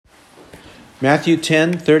Matthew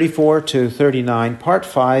 10:34 to 39, part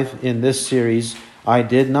 5 in this series, I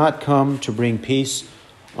did not come to bring peace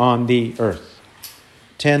on the earth.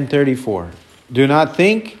 10:34. Do not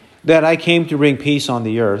think that I came to bring peace on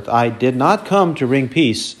the earth. I did not come to bring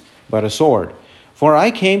peace, but a sword. For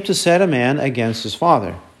I came to set a man against his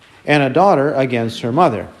father, and a daughter against her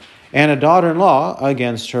mother, and a daughter-in-law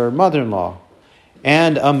against her mother-in-law.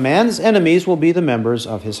 And a man's enemies will be the members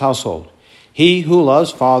of his household. He who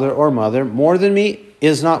loves father or mother more than me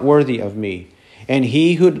is not worthy of me. And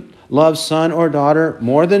he who loves son or daughter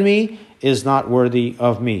more than me is not worthy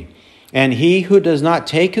of me. And he who does not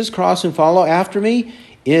take his cross and follow after me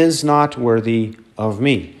is not worthy of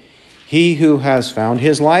me. He who has found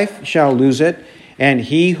his life shall lose it, and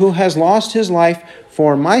he who has lost his life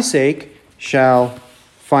for my sake shall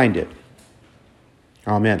find it.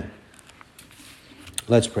 Amen.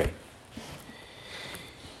 Let's pray.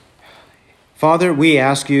 Father, we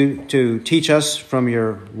ask you to teach us from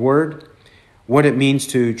your word what it means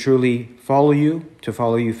to truly follow you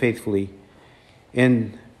faithfully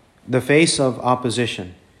in the face of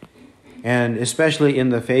opposition, and especially in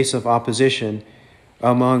the face of opposition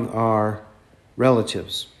among our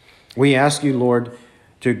relatives. We ask you, Lord,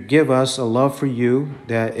 to give us a love for you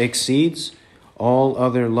that exceeds all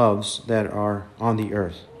other loves that are on the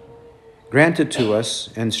earth. Grant it to us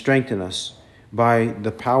and strengthen us by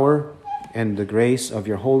the power and the grace of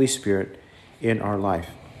your Holy Spirit in our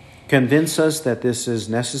life. Convince us that this is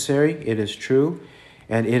necessary, it is true,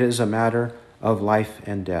 and it is a matter of life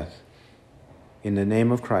and death. In the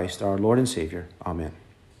name of Christ, our Lord and Savior. Amen.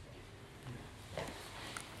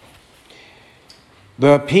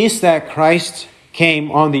 The peace that Christ came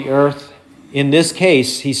on the earth, in this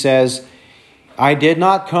case, he says, I did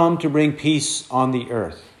not come to bring peace on the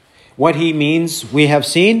earth. What he means, we have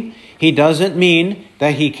seen. He doesn't mean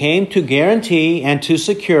that he came to guarantee and to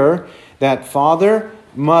secure that father,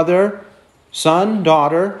 mother, son,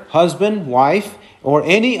 daughter, husband, wife, or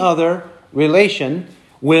any other relation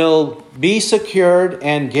will be secured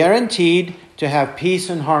and guaranteed to have peace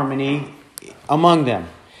and harmony among them.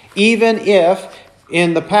 Even if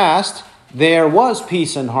in the past there was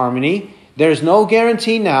peace and harmony, there's no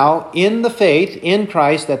guarantee now in the faith in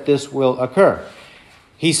Christ that this will occur.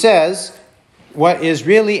 He says, what is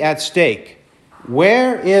really at stake?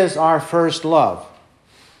 Where is our first love?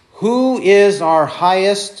 Who is our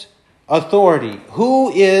highest authority?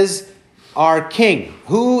 Who is our king?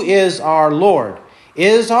 Who is our Lord?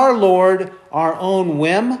 Is our Lord our own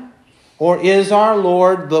whim? Or is our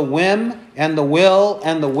Lord the whim and the will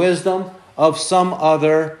and the wisdom of some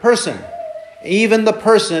other person? Even the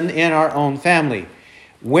person in our own family.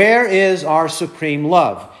 Where is our supreme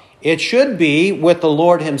love? It should be with the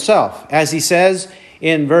Lord himself, as he says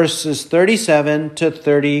in verses 37 to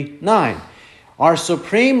 39. Our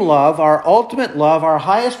supreme love, our ultimate love, our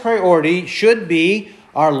highest priority should be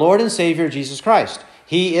our Lord and Savior, Jesus Christ.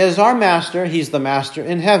 He is our master. He's the master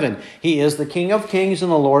in heaven. He is the King of kings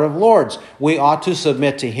and the Lord of lords. We ought to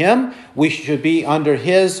submit to him. We should be under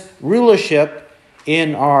his rulership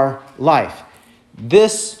in our life.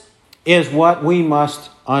 This is what we must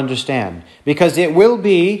understand, because it will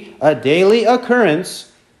be a daily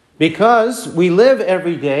occurrence, because we live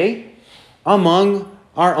every day among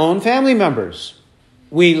our own family members.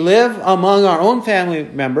 We live among our own family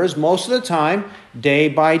members most of the time, day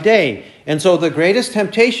by day. And so the greatest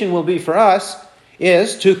temptation will be for us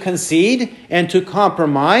is to concede and to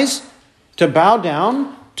compromise, to bow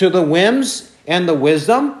down to the whims and the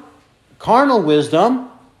wisdom, carnal wisdom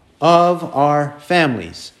of our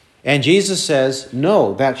families. And Jesus says,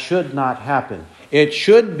 no, that should not happen. It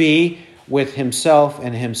should be with himself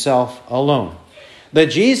and himself alone. The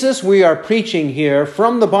Jesus we are preaching here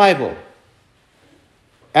from the Bible,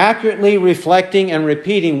 accurately reflecting and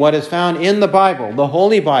repeating what is found in the Bible, the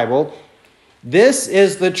Holy Bible, this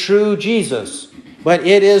is the true Jesus. But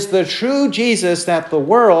it is the true Jesus that the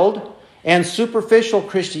world and superficial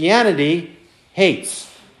Christianity hates.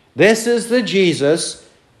 This is the Jesus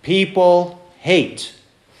people hate.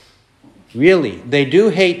 Really, they do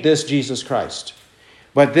hate this Jesus Christ.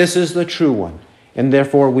 But this is the true one, and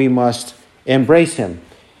therefore we must embrace him.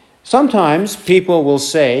 Sometimes people will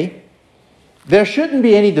say, there shouldn't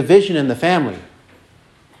be any division in the family.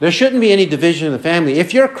 There shouldn't be any division in the family.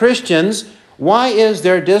 If you're Christians, why is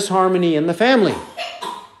there disharmony in the family?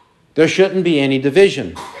 There shouldn't be any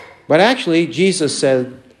division. But actually, Jesus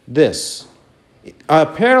said this. A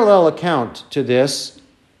parallel account to this,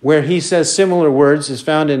 where he says similar words, is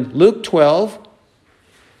found in Luke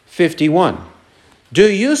 12:51.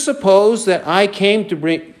 Do you suppose that I came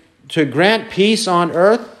to grant peace on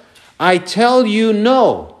earth? I tell you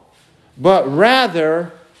no, but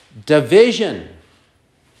rather division.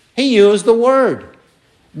 He used the word.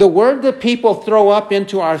 The word that people throw up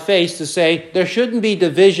into our face to say there shouldn't be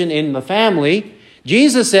division in the family.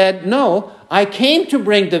 Jesus said, no, I came to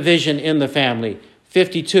bring division in the family.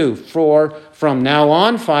 52, for from now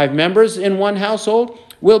on, 5 members in one household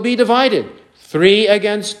will be divided. 3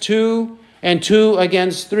 against 2 and 2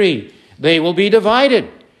 against 3. They will be divided.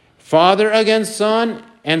 Father against son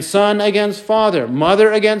and son against father.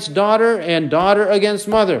 Mother against daughter and daughter against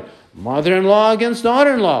mother. Mother-in-law against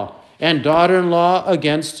daughter-in-law. And daughter-in-law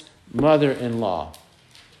against mother-in-law.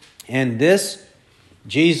 And this,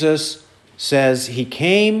 Jesus says, he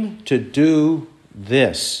came to do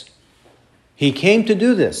this. He came to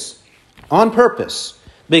do this on purpose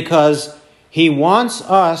because he wants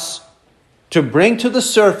us to bring to the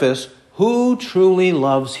surface who truly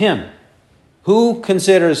loves him, who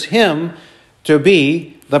considers him to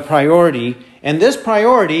be the priority. And this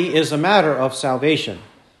priority is a matter of salvation.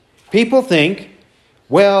 People think,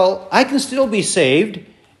 well, I can still be saved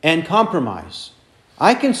and compromise.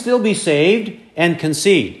 I can still be saved and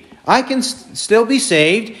concede. I can still be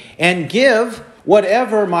saved and give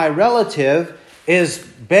whatever my relative is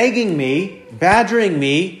begging me, badgering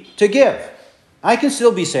me to give. I can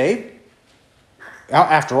still be saved.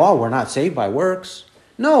 After all, we're not saved by works.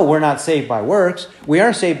 No, we're not saved by works. We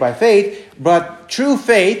are saved by faith, but true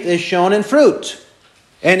faith is shown in fruit.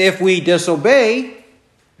 And if we disobey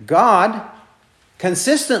God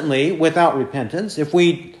consistently without repentance, if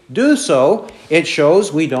we do so, it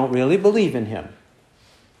shows we don't really believe in him.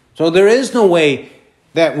 So there is no way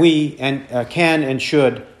that we can and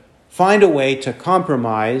should find a way to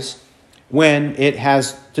compromise when it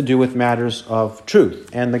has to do with matters of truth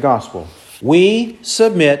and the gospel. We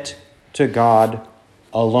submit to God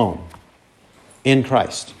alone in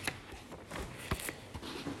Christ.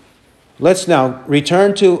 Let's now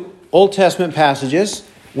return to Old Testament passages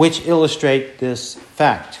which illustrate this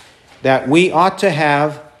fact, that we ought to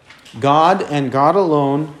have God and God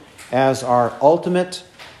alone as our ultimate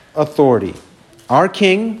authority. Our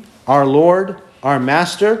King, our Lord, our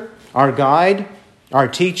Master, our guide, our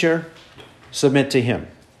teacher, submit to him.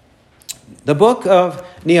 The book of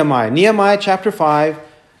Nehemiah. Nehemiah chapter 5,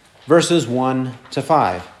 verses 1 to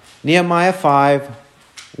 5. Nehemiah 5,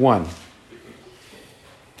 1.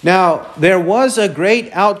 Now, there was a great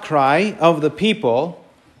outcry of the people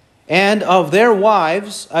and of their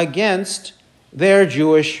wives against their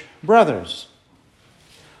Jewish brothers.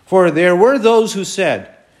 For there were those who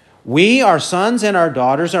said, we, our sons and our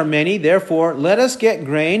daughters, are many, therefore let us get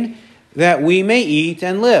grain that we may eat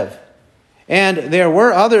and live. And there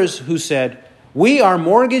were others who said, we are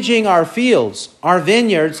mortgaging our fields, our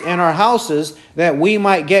vineyards, and our houses that we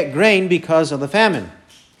might get grain because of the famine.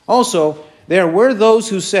 Also, there were those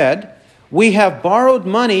who said, we have borrowed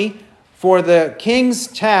money for the king's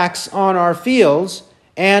tax on our fields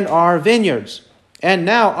and our vineyards. And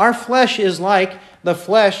now our flesh is like the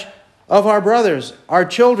flesh of our brothers, our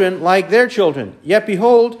children like their children. Yet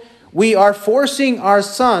behold, we are forcing our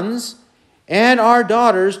sons and our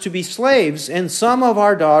daughters to be slaves, and some of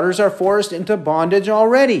our daughters are forced into bondage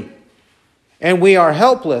already. And we are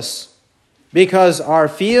helpless because our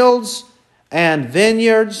fields and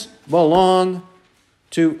vineyards belong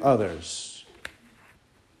to others.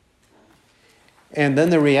 And then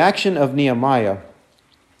the reaction of Nehemiah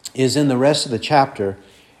is in the rest of the chapter,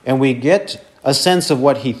 and we get a sense of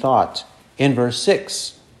what he thought in verse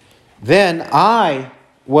 6. Then I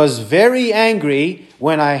was very angry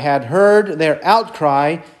when I had heard their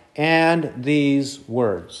outcry and these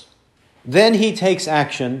words. Then he takes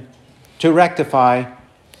action to rectify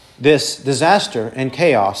this disaster and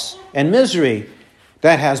chaos and misery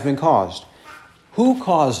that has been caused. Who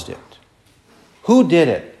caused it? Who did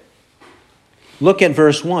it? Look at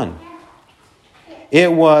verse 1.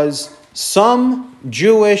 It was some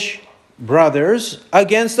Jewish brothers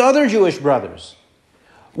against other Jewish brothers.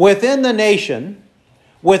 Within the nation,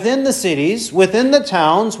 within the cities, within the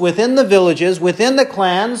towns, within the villages, within the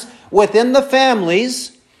clans, within the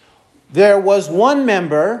families, there was one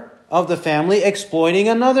member of the family exploiting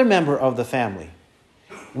another member of the family.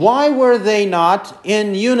 Why were they not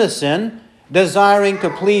in unison, desiring to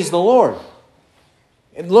please the Lord?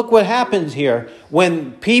 Look what happens here.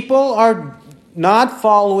 When people are not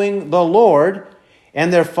following the Lord,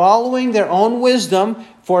 and they're following their own wisdom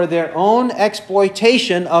for their own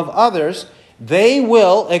exploitation of others, they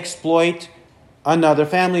will exploit another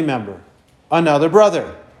family member, another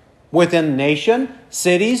brother, within the nation,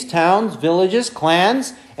 cities, towns, villages,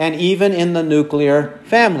 clans, and even in the nuclear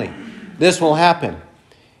family. This will happen.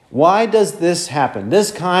 Why does this happen?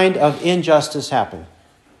 This kind of injustice happen?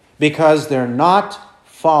 Because they're not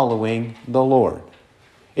following the Lord.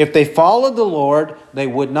 If they followed the Lord, they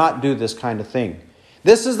would not do this kind of thing.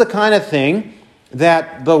 This is the kind of thing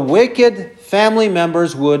that the wicked family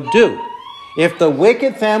members would do. If the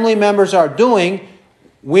wicked family members are doing,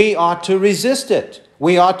 we ought to resist it.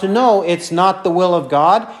 We ought to know it's not the will of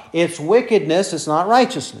God. It's wickedness. It's not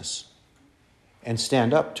righteousness. And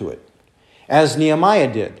stand up to it. As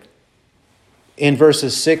Nehemiah did in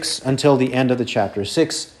verses 6 until the end of the chapter,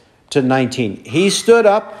 6 to 19. He stood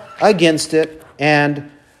up against it and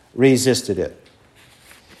resisted it.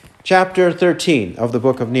 Chapter 13 of the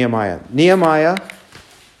book of Nehemiah. Nehemiah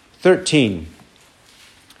 13.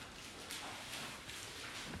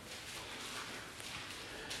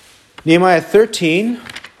 Nehemiah 13,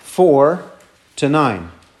 4 to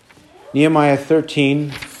 9. Nehemiah 13,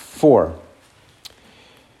 4.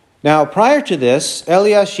 Now, prior to this,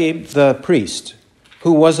 Eliashib the priest,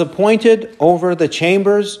 who was appointed over the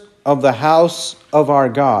chambers of the house of our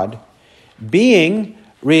God, being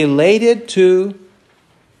related to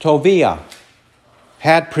Tobiah,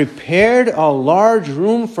 had prepared a large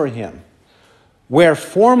room for him, where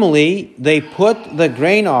formerly they put the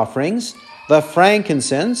grain offerings, the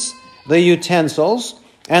frankincense, the utensils,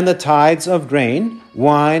 and the tithes of grain,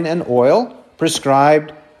 wine, and oil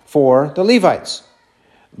prescribed for the Levites,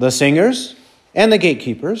 the singers, and the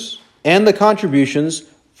gatekeepers, and the contributions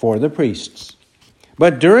for the priests.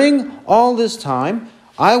 But during all this time,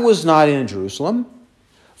 I was not in Jerusalem,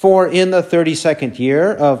 for in the 32nd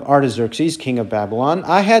year of Artaxerxes, king of Babylon,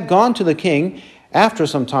 I had gone to the king after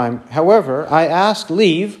some time. However, I asked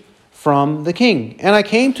leave from the king, and I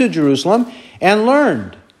came to Jerusalem and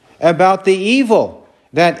learned about the evil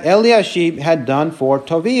that Eliashib had done for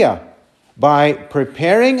Tobiah by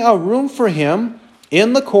preparing a room for him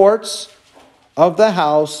in the courts of the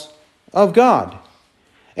house of God.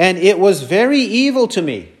 And it was very evil to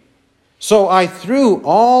me. So I threw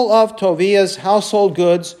all of Tobiah's household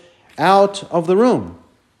goods out of the room.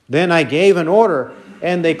 Then I gave an order,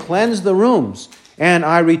 and they cleansed the rooms. And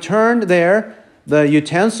I returned there the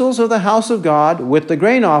utensils of the house of God with the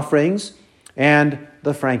grain offerings and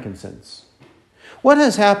the frankincense. What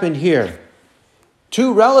has happened here?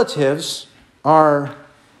 Two relatives are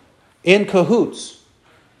in cahoots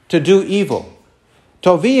to do evil.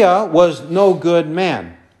 Tobiah was no good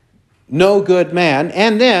man. No good man.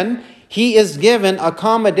 And then he is given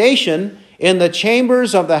accommodation in the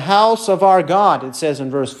chambers of the house of our God, it says in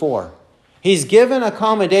verse 4. He's given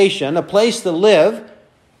accommodation, a place to live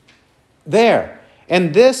there.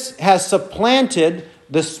 And this has supplanted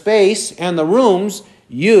the space and the rooms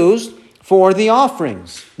used for the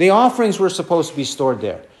offerings. The offerings were supposed to be stored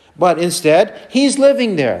there. But instead, he's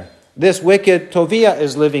living there. This wicked Tobiah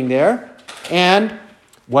is living there. And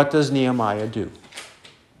what does Nehemiah do?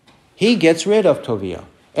 He gets rid of Tobiah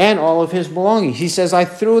and all of his belongings. He says, I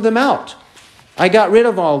threw them out. I got rid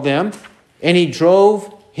of all of them. And he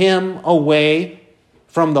drove him away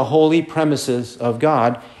from the holy premises of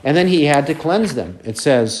God. And then he had to cleanse them. It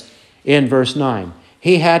says in verse 9.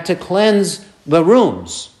 He had to cleanse the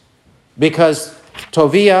rooms because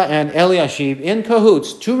Tobiah and Eliashib, in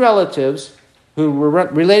cahoots, two relatives who were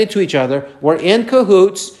related to each other, were in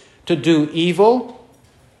cahoots to do evil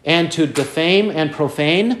and to defame and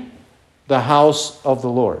profane the house of the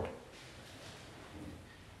Lord.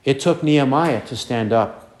 It took Nehemiah to stand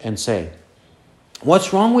up and say,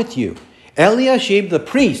 what's wrong with you? Eliashib the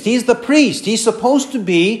priest, he's the priest. He's supposed to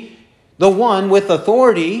be the one with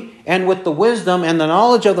authority and with the wisdom and the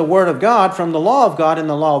knowledge of the Word of God from the law of God and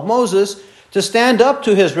the law of Moses to stand up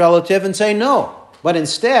to his relative and say no. But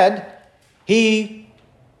instead, he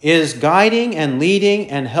is guiding and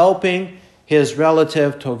leading and helping his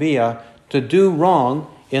relative Tobiah to do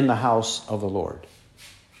wrong in the house of the Lord.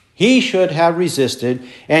 He should have resisted,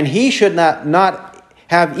 and he should not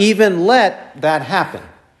have even let that happen.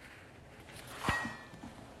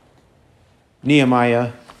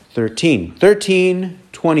 Nehemiah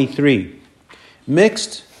 13:23.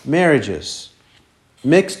 Mixed marriages.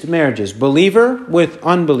 Mixed marriages. Believer with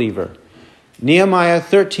unbeliever. Nehemiah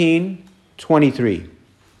 13:23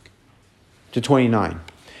 to 29.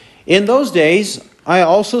 In those days, I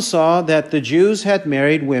also saw that the Jews had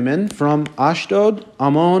married women from Ashdod,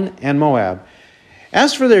 Ammon, and Moab.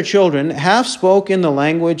 As for their children, half spoke in the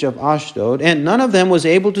language of Ashdod, and none of them was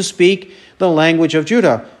able to speak the language of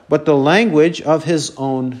Judah, but the language of his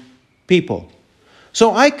own people.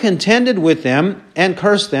 So I contended with them and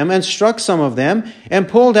cursed them and struck some of them and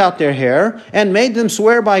pulled out their hair and made them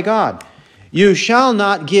swear by God, you shall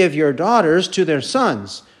not give your daughters to their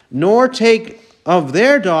sons, nor take of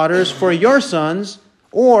their daughters for your sons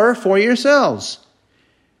or for yourselves.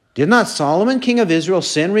 Did not Solomon, king of Israel,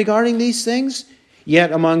 sin regarding these things?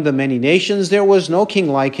 Yet among the many nations there was no king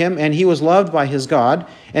like him, and he was loved by his God,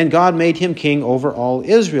 and God made him king over all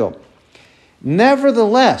Israel.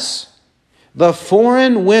 Nevertheless, the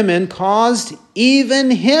foreign women caused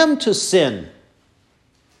even him to sin.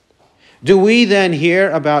 Do we then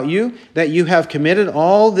hear about you that you have committed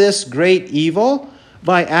all this great evil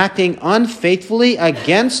by acting unfaithfully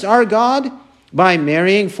against our God, by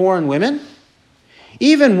marrying foreign women?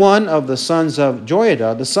 Even one of the sons of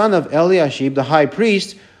Joiada, the son of Eliashib, the high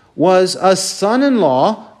priest, was a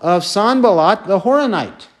son-in-law of Sanballat the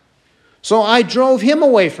Horonite. So I drove him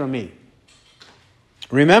away from me.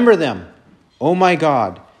 Remember them, O my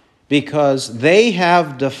God, because they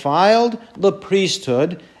have defiled the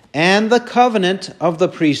priesthood and the covenant of the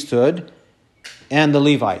priesthood and the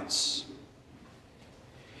Levites.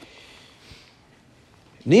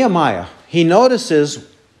 Nehemiah, he notices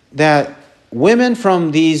that women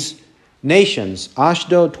from these nations,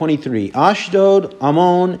 Ashdod 23, Ashdod,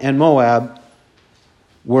 Ammon, and Moab,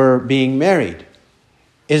 were being married.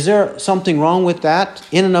 Is there something wrong with that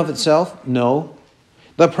in and of itself? No.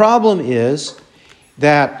 The problem is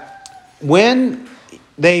that when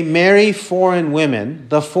they marry foreign women,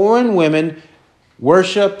 the foreign women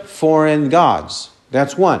worship foreign gods.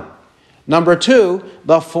 That's one. Number two,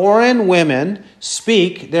 the foreign women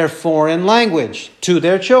speak their foreign language to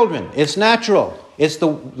their children. It's natural. It's the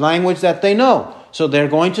language that they know. So they're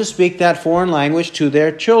going to speak that foreign language to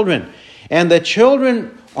their children. And the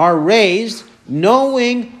children are raised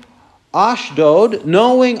knowing Ashdod,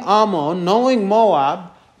 knowing Ammon, knowing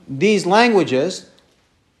Moab, these languages,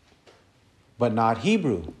 but not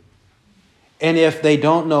Hebrew. And if they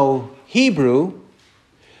don't know Hebrew,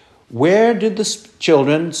 where did the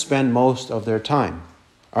children spend most of their time?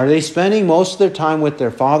 Are they spending most of their time with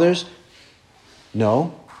their fathers?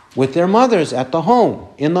 No, with their mothers at the home,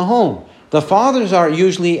 in the home. The fathers are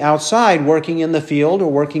usually outside working in the field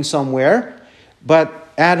or working somewhere, but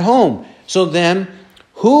at home. So then,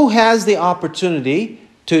 who has the opportunity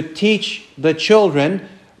to teach the children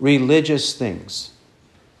religious things?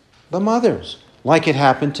 The mothers, like it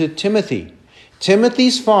happened to Timothy.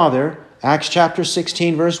 Timothy's father, Acts chapter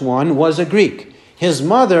 16, verse 1, was a Greek. His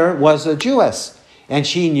mother was a Jewess, and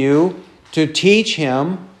she knew to teach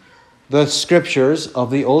him the scriptures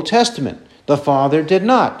of the Old Testament. The father did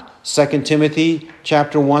not. 2 Timothy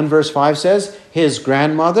chapter 1, verse 5 says, his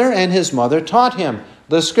grandmother and his mother taught him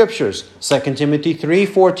the scriptures. 2 Timothy 3,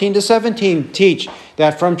 14 to 17 teach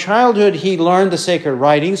that from childhood he learned the sacred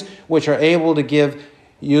writings, which are able to give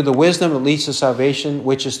you the wisdom that leads to salvation,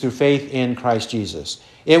 which is through faith in Christ Jesus.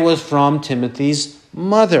 It was from Timothy's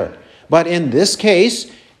mother. But in this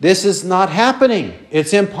case, this is not happening.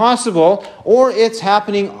 It's impossible, or it's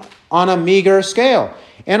happening on a meager scale.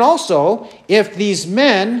 And also, if these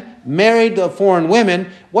men married the foreign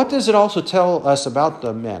women, what does it also tell us about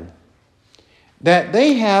the men? That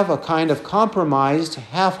they have a kind of compromised,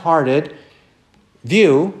 half-hearted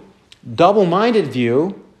view, double-minded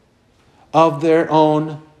view of their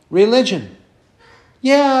own religion.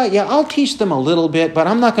 Yeah, I'll teach them a little bit, but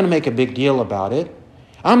I'm not going to make a big deal about it.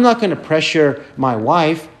 I'm not going to pressure my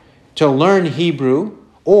wife to learn Hebrew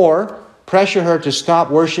or pressure her to stop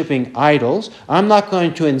worshiping idols. I'm not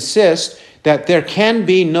going to insist that there can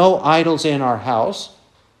be no idols in our house.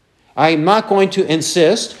 I'm not going to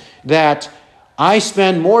insist that I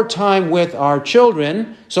spend more time with our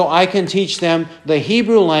children so I can teach them the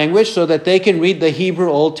Hebrew language so that they can read the Hebrew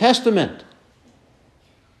Old Testament.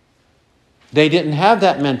 They didn't have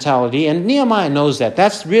that mentality, and Nehemiah knows that.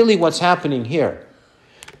 That's really what's happening here.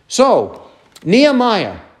 So,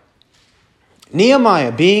 Nehemiah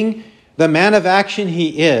being the man of action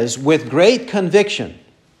he is, with great conviction,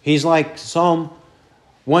 he's like Psalm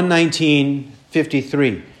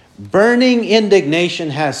 119:53. Burning indignation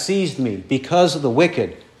has seized me because of the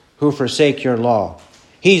wicked who forsake your law.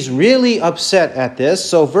 He's really upset at this.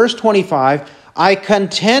 So verse 25, I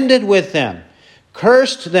contended with them,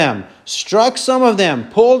 cursed them, struck some of them,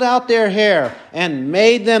 pulled out their hair, and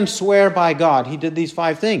made them swear by God. He did these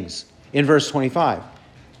 5 things in verse 25.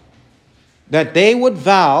 That they would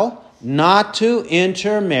vow not to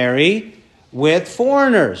intermarry with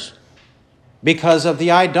foreigners because of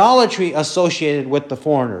the idolatry associated with the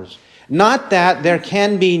foreigners. Not that there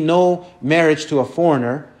can be no marriage to a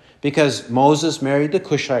foreigner, because Moses married the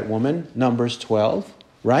Cushite woman, Numbers 12,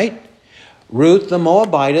 right? Ruth the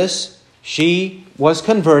Moabitess, she was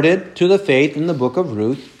converted to the faith in the book of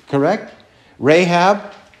Ruth, correct?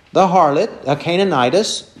 Rahab the harlot, a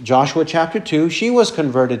Canaanitess, Joshua chapter 2, she was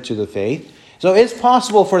converted to the faith. So it's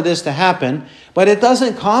possible for this to happen, but it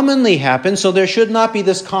doesn't commonly happen, so there should not be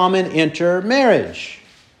this common intermarriage.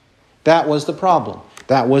 That was the problem.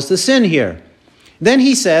 That was the sin here. Then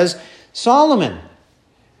he says, Solomon.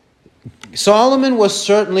 Solomon was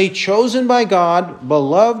certainly chosen by God,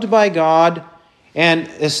 beloved by God, and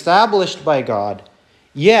established by God.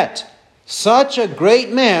 Yet, such a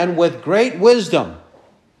great man with great wisdom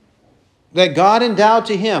that God endowed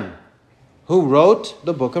to him, who wrote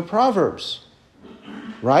the book of Proverbs.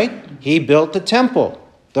 Right? He built the temple,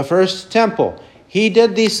 the first temple. He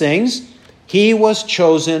did these things. He was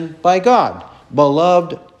chosen by God,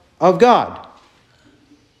 beloved of God.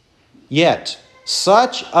 Yet,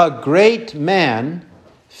 such a great man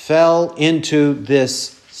fell into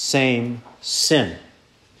this same sin.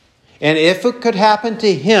 And if it could happen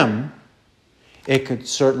to him, it could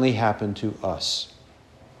certainly happen to us.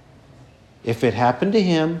 If it happened to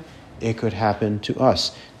him, it could happen to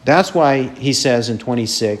us. That's why he says in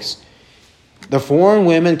 26, the foreign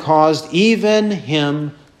women caused even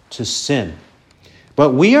him to sin.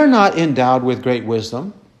 But we are not endowed with great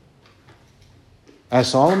wisdom, as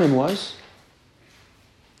Solomon was.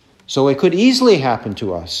 So it could easily happen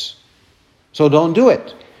to us. So don't do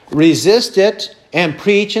it. Resist it and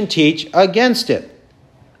preach and teach against it.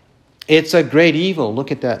 It's a great evil.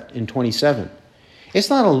 Look at that in 27. It's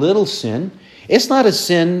not a little sin. It's not a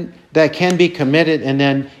sin that can be committed and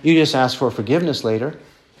then you just ask for forgiveness later.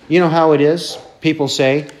 You know how it is? People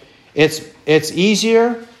say, it's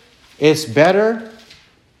easier, it's better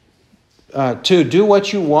to do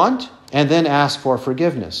what you want and then ask for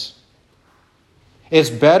forgiveness. It's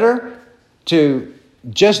better to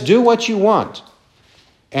just do what you want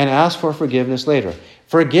and ask for forgiveness later.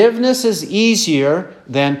 Forgiveness is easier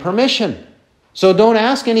than permission. So don't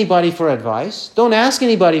ask anybody for advice. Don't ask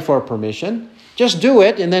anybody for permission. Just do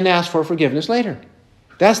it and then ask for forgiveness later.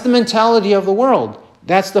 That's the mentality of the world.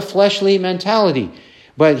 That's the fleshly mentality.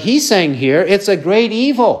 But he's saying here, it's a great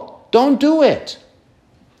evil. Don't do it.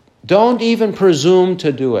 Don't even presume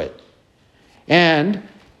to do it. And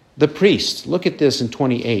the priest, look at this in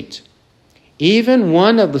 28. Even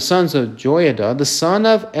one of the sons of Joiada, the son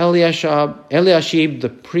of Eliashib the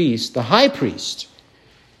priest, the high priest,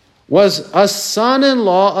 was a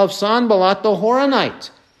son-in-law of Sanballat the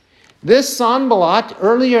Horonite. This Sanballat,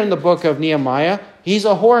 earlier in the book of Nehemiah, he's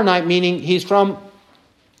a Horonite, meaning he's from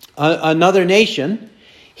another nation.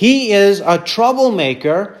 He is a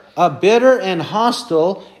troublemaker, a bitter and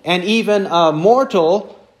hostile, and even a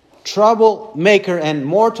mortal troublemaker and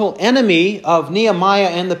mortal enemy of Nehemiah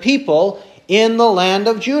and the people in the land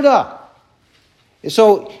of Judah.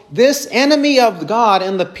 So this enemy of God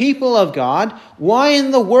and the people of God, why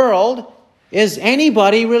in the world is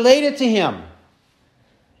anybody related to him?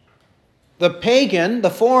 The pagan,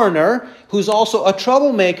 the foreigner, who's also a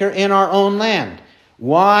troublemaker in our own land.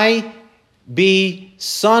 Why be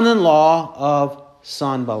son-in-law of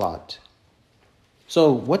Sanballat?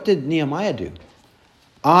 So what did Nehemiah do?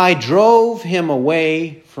 I drove him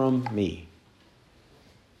away from me.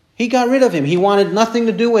 He got rid of him. He wanted nothing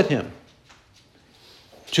to do with him.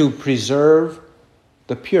 To preserve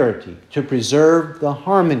the purity, to preserve the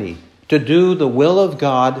harmony, to do the will of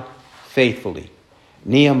God faithfully.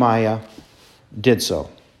 Nehemiah did so.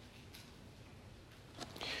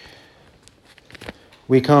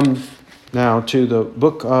 We come now to the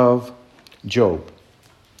book of Job.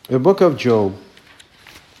 The book of Job.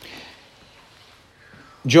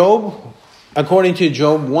 Job, according to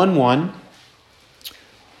Job 1:1,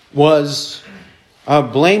 was a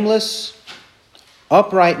blameless,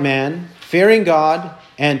 upright man, fearing God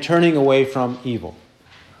and turning away from evil.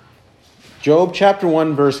 Job chapter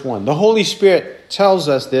 1, verse 1. The Holy Spirit tells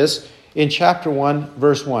us this in chapter 1,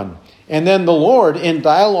 verse 1. And then the Lord, in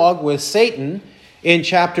dialogue with Satan, in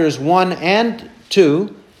chapters 1 and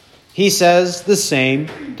 2, he says the same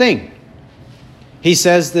thing. He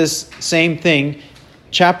says this same thing.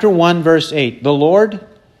 Chapter 1, verse 8. The Lord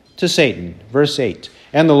to Satan, verse 8.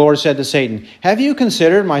 And the Lord said to Satan, have you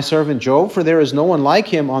considered my servant Job? For there is no one like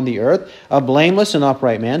him on the earth, a blameless and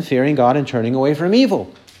upright man, fearing God and turning away from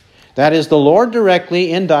evil. That is the Lord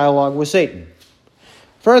directly in dialogue with Satan.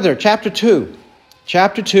 Further, chapter 2,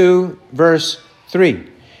 verse 3.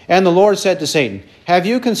 And the Lord said to Satan, have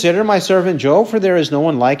you considered my servant Job? For there is no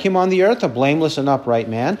one like him on the earth, a blameless and upright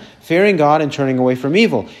man, fearing God and turning away from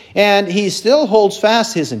evil. And he still holds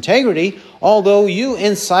fast his integrity, although you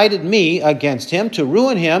incited me against him to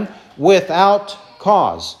ruin him without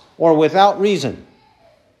cause or without reason.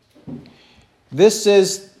 This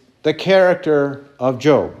is the character of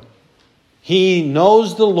Job. He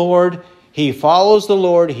knows the Lord, he follows the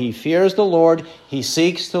Lord, he fears the Lord, he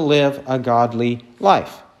seeks to live a godly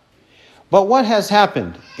life. But what has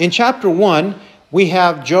happened? In chapter 1, we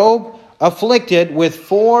have Job afflicted with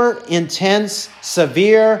 4 intense,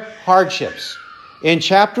 severe hardships. In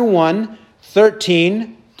chapter 1,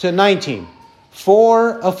 13 to 19.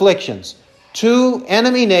 4 afflictions. 2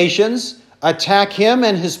 enemy nations attack him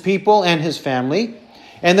and his people and his family.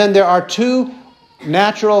 And then there are 2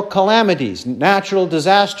 natural calamities, natural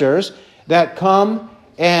disasters that come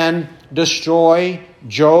and destroy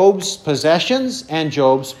Job's possessions and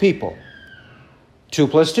Job's people. 2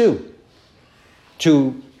 plus 2.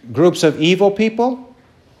 2 groups of evil people,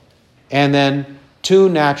 and then 2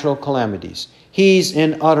 natural calamities. He's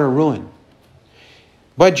in utter ruin.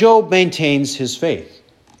 But Job maintains his faith.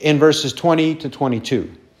 In verses 20 to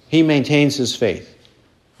 22, he maintains his faith.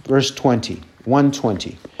 Verse 20,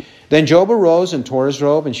 120. Then Job arose and tore his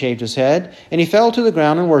robe and shaved his head, and he fell to the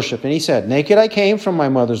ground and worshipped. And he said, Naked I came from my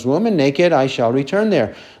mother's womb, and naked I shall return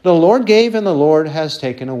there. The Lord gave, and the Lord has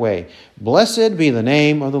taken away. Blessed be the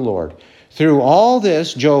name of the Lord. Through all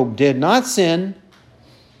this, Job did not sin,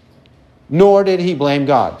 nor did he blame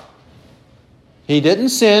God. He didn't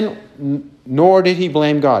sin, nor did he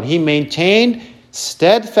blame God. He maintained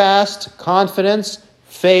steadfast confidence,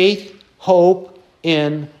 faith, hope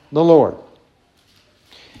in the Lord.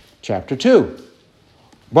 Chapter 2.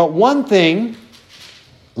 But one thing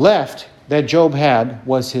left that Job had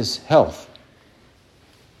was his health.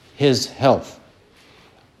 His health.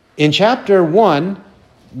 In chapter 1,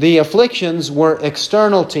 the afflictions were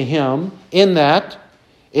external to him in that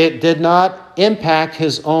it did not impact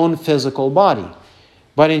his own physical body.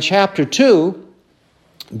 But in chapter 2,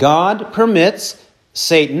 God permits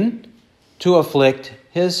Satan to afflict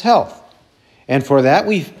his health. And for that,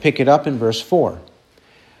 we pick it up in verse 4.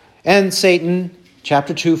 And Satan,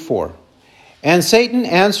 chapter 2, 4. And Satan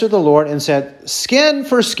answered the Lord and said, Skin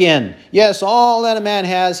for skin. Yes, all that a man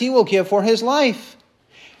has, he will give for his life.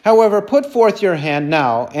 However, put forth your hand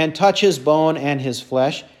now and touch his bone and his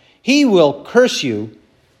flesh. He will curse you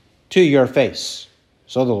to your face.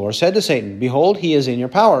 So the Lord said to Satan, Behold, he is in your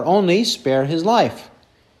power. Only spare his life.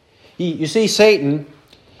 You see, Satan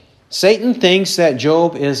thinks that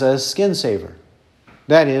Job is a skin saver.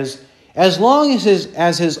 That is, as long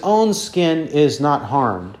as his own skin is not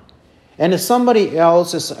harmed, and if somebody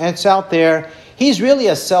else is out there, he's really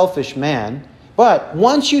a selfish man. But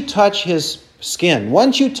once you touch his skin,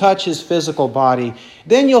 once you touch his physical body,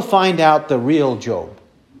 then you'll find out the real Job.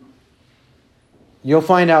 You'll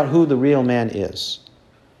find out who the real man is.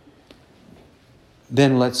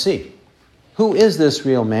 Then let's see. Who is this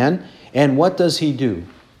real man, and what does he do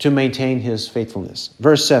to maintain his faithfulness?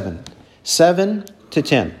 Verse 7. 7 to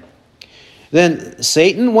 10. Then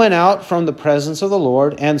Satan went out from the presence of the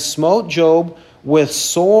Lord and smote Job with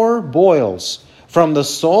sore boils from the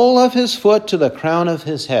sole of his foot to the crown of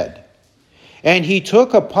his head. And he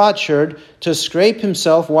took a potsherd to scrape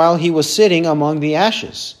himself while he was sitting among the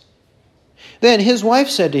ashes. Then his wife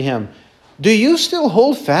said to him, Do you still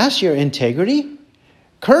hold fast your integrity?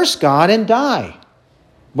 Curse God and die.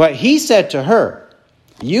 But he said to her,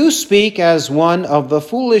 You speak as one of the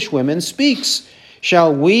foolish women speaks.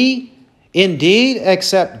 Shall we indeed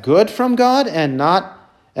accept good from God and not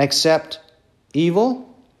accept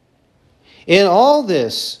evil? In all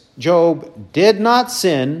this, Job did not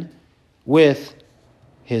sin with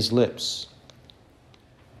his lips.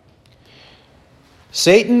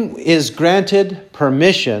 Satan is granted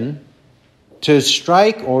permission to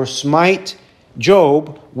strike or smite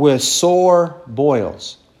Job with sore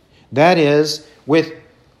boils. That is, with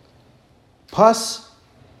pus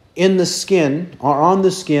in the skin or on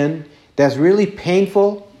the skin that's really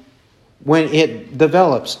painful when it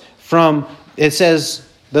develops from, it says,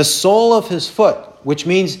 the sole of his foot, which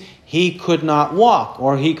means he could not walk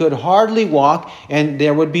or he could hardly walk, and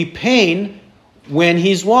there would be pain when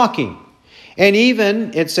he's walking. And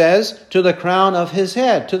even, it says, to the crown of his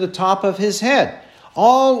head, to the top of his head,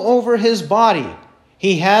 all over his body.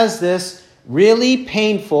 He has this really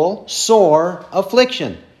painful, sore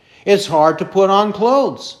affliction. It's hard to put on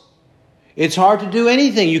clothes. It's hard to do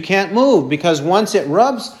anything. You can't move because once it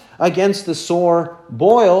rubs against the sore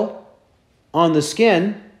boil on the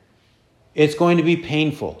skin, it's going to be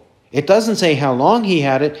painful. It doesn't say how long he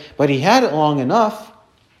had it, but he had it long enough.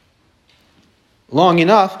 Long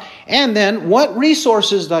enough. And then what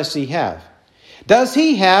resources does he have? Does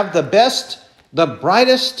he have the best, the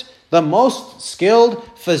brightest, the most skilled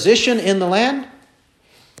physician in the land?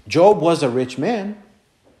 Job was a rich man,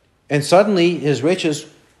 and suddenly his riches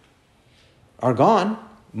are gone.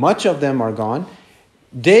 Much of them are gone.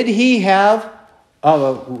 Did he have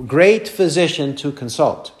a great physician to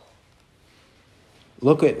consult?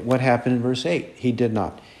 Look at what happened in verse 8. He did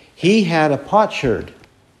not. He had a potsherd.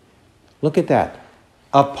 Look at that.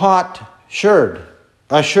 A potsherd.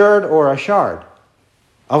 A sherd or a shard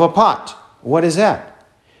of a pot. What is that?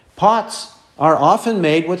 Pots are often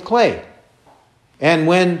made with clay. And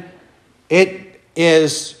when it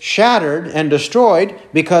is shattered and destroyed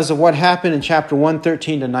because of what happened in chapter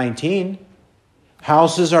 1:13 to 19,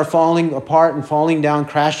 houses are falling apart and falling down,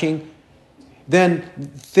 crashing, then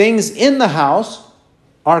things in the house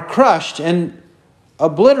are crushed and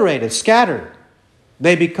obliterated, scattered.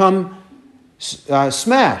 They become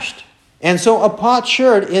smashed. And so a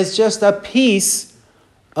potsherd is just a piece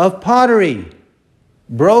of pottery.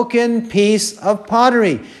 Broken piece of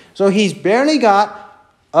pottery. So he's barely got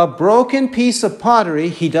a broken piece of pottery.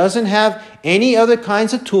 He doesn't have any other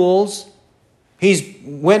kinds of tools. He's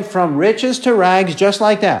went from riches to rags just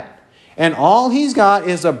like that. And all he's got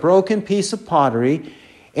is a broken piece of pottery.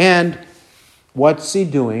 And what's he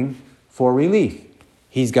doing for relief?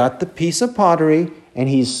 He's got the piece of pottery and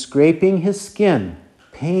he's scraping his skin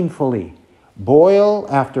painfully. Boil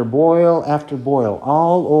after boil after boil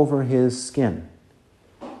all over his skin.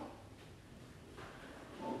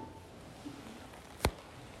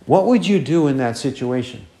 What would you do in that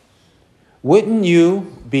situation? Wouldn't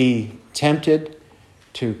you be tempted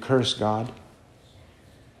to curse God?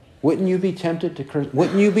 Wouldn't you be tempted to curse?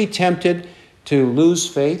 Wouldn't you be tempted to lose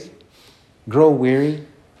faith, grow weary,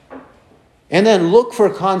 and then look for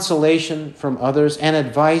consolation from others and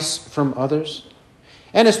advice from others?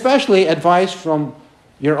 And especially advice from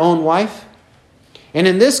your own wife? And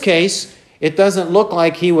in this case, it doesn't look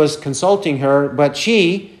like he was consulting her, but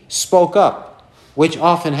she spoke up, which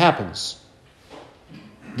often happens.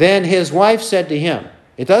 Then his wife said to him,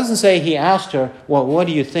 it doesn't say he asked her, well, what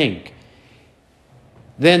do you think?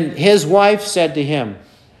 Then his wife said to him,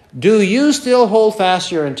 do you still hold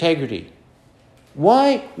fast your integrity?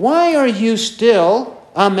 Why are you still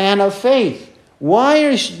a man of faith? Why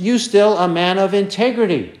are you still a man of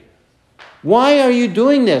integrity? Why are you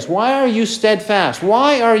doing this? Why are you steadfast?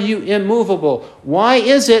 Why are you immovable? Why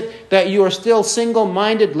is it that you are still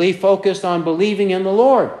single-mindedly focused on believing in the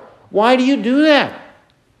Lord? Why do you do that?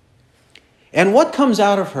 And what comes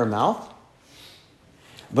out of her mouth?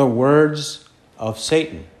 The words of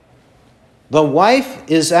Satan. The wife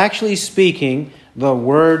is actually speaking the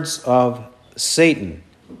words of Satan.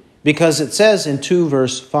 Because it says in 2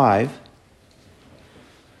 verse 5,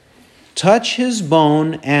 touch his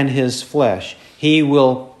bone and his flesh. He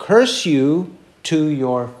will curse you to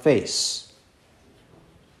your face.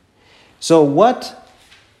 So what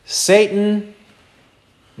Satan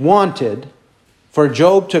wanted for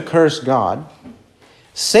Job to curse God,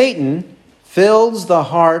 Satan fills the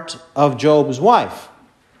heart of Job's wife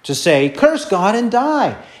to say, curse God and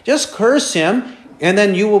die. Just curse him, and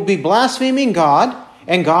then you will be blaspheming God,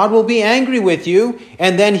 and God will be angry with you,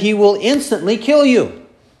 and then he will instantly kill you.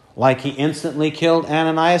 Like he instantly killed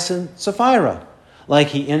Ananias and Sapphira. Like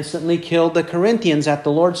he instantly killed the Corinthians at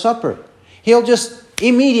the Lord's Supper. He'll just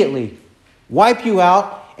immediately wipe you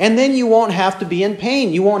out, and then you won't have to be in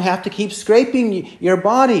pain. You won't have to keep scraping your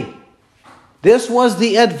body. This was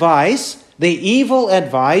the advice, the evil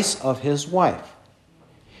advice of his wife.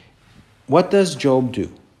 What does Job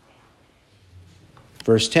do?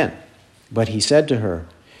 Verse 10. But he said to her,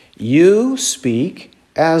 you speak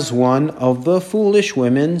as one of the foolish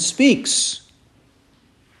women speaks.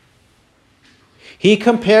 He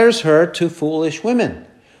compares her to foolish women.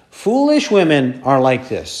 Foolish women are like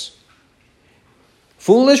this.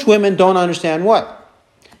 Foolish women don't understand what?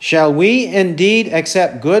 Shall we indeed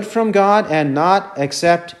accept good from God and not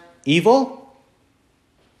accept evil?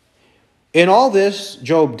 In all this,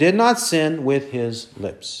 Job did not sin with his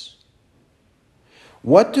lips.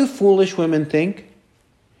 What do foolish women think?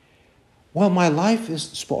 Well, my life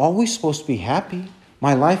is always supposed to be happy.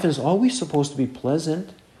 My life is always supposed to be pleasant.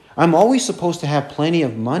 I'm always supposed to have plenty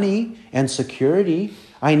of money and security.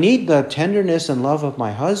 I need the tenderness and love of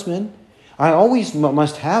my husband. I always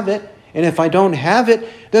must have it. And if I don't have it,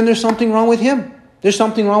 then there's something wrong with him. There's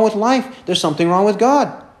something wrong with life. There's something wrong with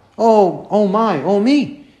God. Oh my, oh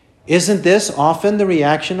me. Isn't this often the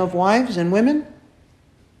reaction of wives and women?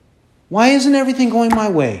 Why isn't everything going my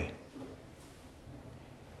way?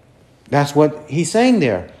 That's what he's saying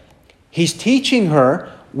there. He's teaching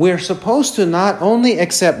her we're supposed to not only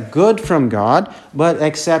accept good from God, but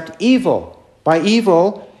accept evil. By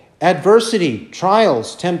evil, adversity,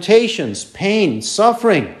 trials, temptations, pain,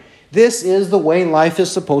 suffering. This is the way life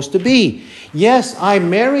is supposed to be. Yes, I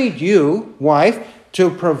married you, wife, to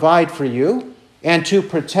provide for you and to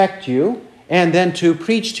protect you and then to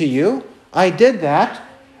preach to you. I did that.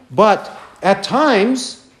 But at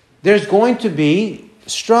times, there's going to be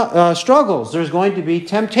struggles. There's going to be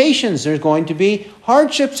temptations. There's going to be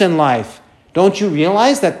hardships in life. Don't you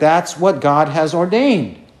realize that that's what God has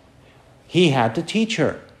ordained? He had to teach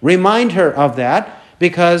her, remind her of that,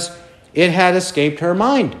 because it had escaped her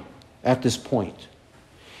mind at this point.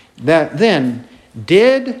 Then,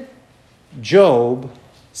 did Job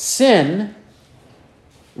sin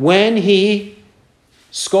when he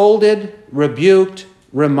scolded, rebuked,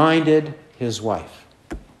 reminded his wife?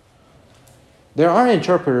 There are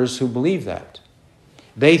interpreters who believe that.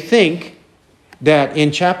 They think that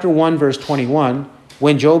in chapter 1, verse 21,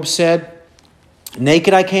 when Job said,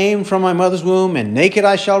 naked I came from my mother's womb, and naked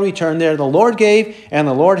I shall return there. The Lord gave, and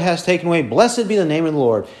the Lord has taken away. Blessed be the name of the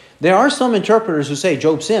Lord. There are some interpreters who say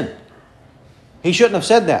Job sinned. He shouldn't have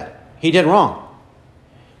said that. He did wrong.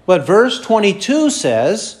 But verse 22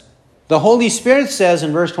 says, the Holy Spirit says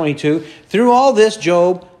in verse 22, through all this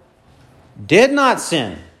Job did not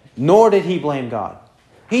sin, nor did he blame God.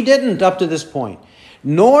 He didn't up to this point.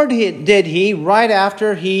 Nor did he right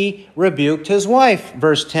after he rebuked his wife.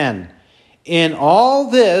 Verse 10. In all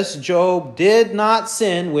this, Job did not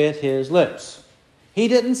sin with his lips. He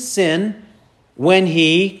didn't sin when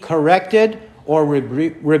he corrected or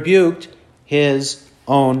rebuked his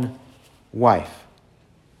own wife.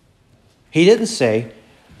 He didn't say,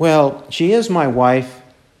 well, she is my wife.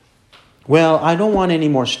 Well, I don't want any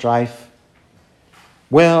more strife.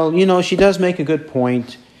 Well, she does make a good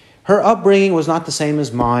point. Her upbringing was not the same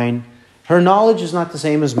as mine. Her knowledge is not the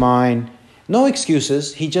same as mine. No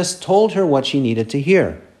excuses. He just told her what she needed to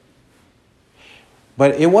hear.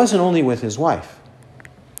 But it wasn't only with his wife.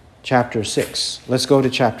 Chapter 6. Let's go to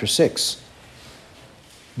chapter 6.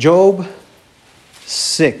 Job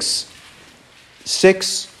 6.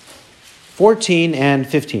 14 and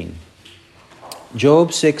 15. Job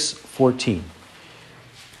 6:14.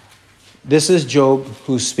 This is Job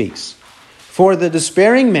who speaks. For the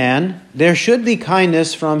despairing man, there should be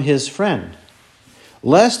kindness from his friend,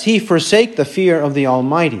 lest he forsake the fear of the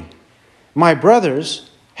Almighty. My brothers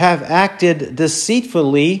have acted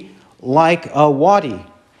deceitfully like a wadi,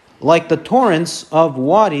 like the torrents of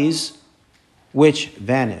wadis which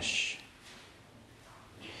vanish.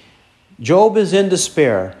 Job is in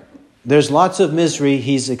despair. There's lots of misery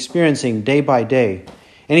he's experiencing day by day.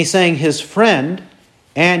 And he's saying his friend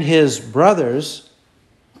and his brothers,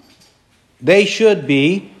 they should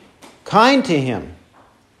be kind to him.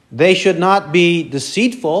 They should not be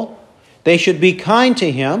deceitful. They should be kind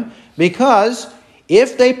to him, because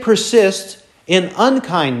if they persist in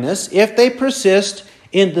unkindness, if they persist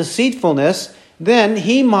in deceitfulness, then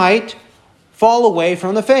he might fall away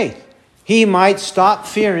from the faith. He might stop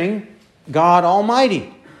fearing God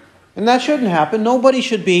Almighty. And that shouldn't happen. Nobody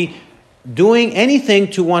should be doing anything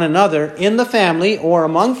to one another in the family or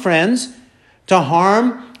among friends to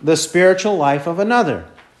harm the spiritual life of another.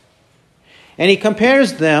 And he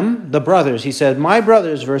compares them, the brothers. He said, my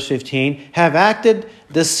brothers, verse 15, have acted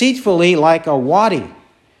deceitfully like a wadi.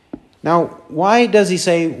 Now, why does he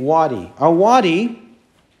say wadi? A wadi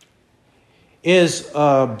is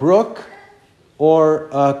a brook or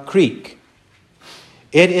a creek.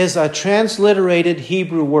 It is a transliterated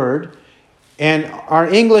Hebrew word, and our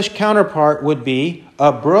English counterpart would be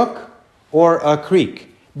a brook or a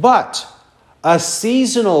creek. But a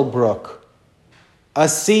seasonal brook, a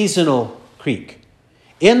seasonal creek.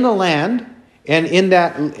 In the land, and in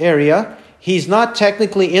that area, he's not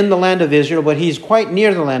technically in the land of Israel, but he's quite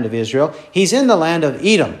near the land of Israel. He's in the land of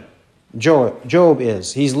Edom. Job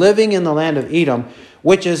is. He's living in the land of Edom,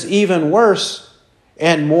 which is even worse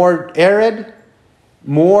and more arid,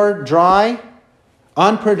 more dry,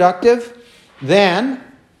 unproductive than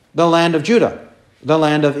the land of Judah, the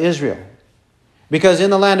land of Israel. Because in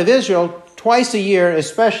the land of Israel, twice a year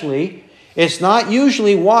especially, it's not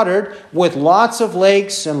usually watered with lots of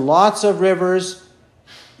lakes and lots of rivers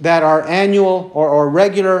that are annual or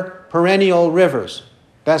regular perennial rivers.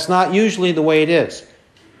 That's not usually the way it is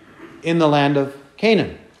in the land of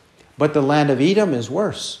Canaan. But the land of Edom is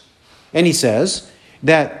worse. And he says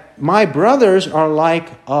that my brothers are like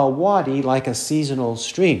a wadi, like a seasonal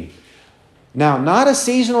stream. Now, not a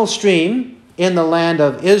seasonal stream in the land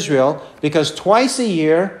of Israel, because twice a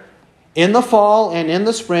year, in the fall and in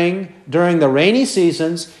the spring, during the rainy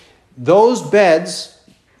seasons, those beds,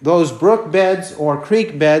 those brook beds or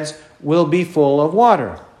creek beds, will be full of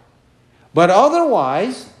water. But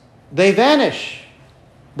otherwise, they vanish.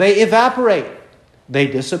 They evaporate. They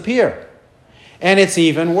disappear. And it's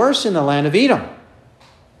even worse in the land of Edom.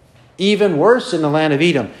 Even worse in the land of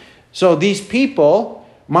Edom. So these people,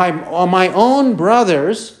 my own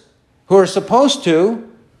brothers, who are supposed to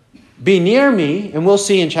be near me, and we'll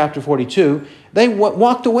see in chapter 42, they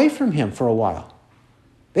walked away from him for a while.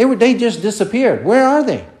 They just disappeared. Where are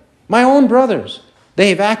they? My own brothers.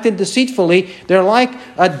 They've acted deceitfully. They're like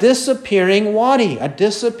a disappearing wadi, a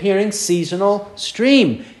disappearing seasonal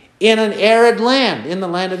stream in an arid land, in the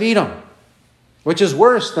land of Edom, which is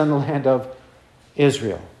worse than the land of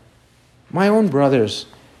Israel. My own brothers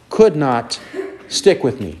could not stick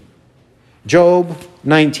with me. Job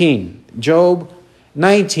 19. Job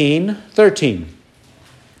 19:13.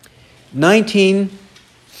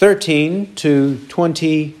 19:13 to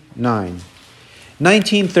 29.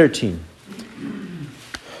 19:13.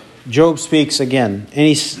 Job speaks again, and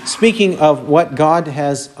he's speaking of what God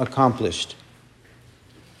has accomplished.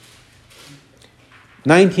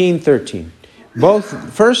 19:13.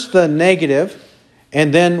 Both first the negative,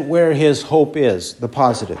 and then where his hope is, the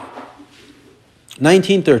positive.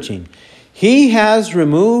 19:13. He has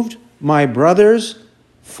removed my brothers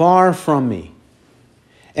far from me,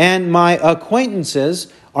 and my acquaintances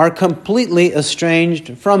are completely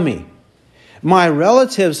estranged from me. My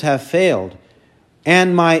relatives have failed,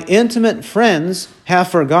 and my intimate friends have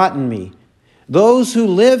forgotten me. Those who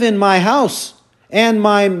live in my house and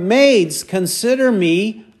my maids consider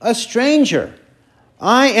me a stranger.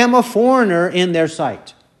 I am a foreigner in their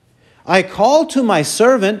sight. I call to my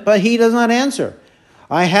servant, but he does not answer.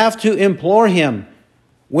 I have to implore him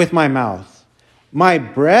with my mouth. My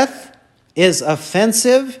breath is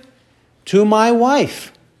offensive to my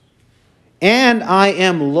wife, and I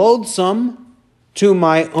am loathsome to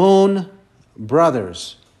my own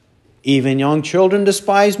brothers. Even young children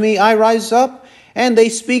despise me. I rise up, and they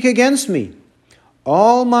speak against me.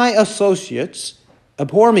 All my associates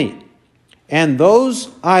abhor me, and those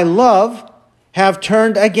I love have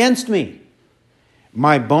turned against me.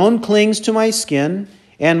 My bone clings to my skin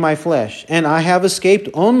and my flesh, and I have escaped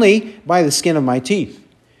only by the skin of my teeth.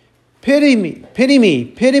 Pity me, pity me,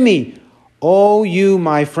 pity me, O you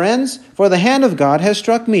my friends, for the hand of God has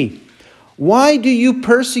struck me. Why do you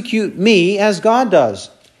persecute me as God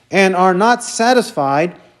does, and are not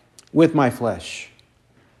satisfied with my flesh?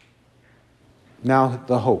 Now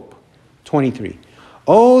the hope. 23.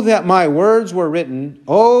 Oh, that my words were written.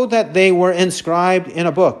 Oh, that they were inscribed in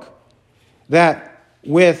a book, that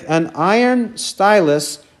with an iron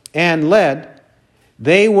stylus and lead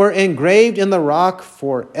they were engraved in the rock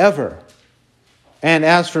forever. And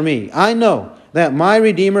as for me, I know that my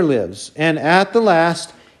Redeemer lives, and at the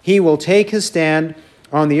last he will take his stand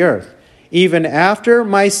on the earth. Even after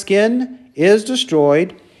my skin is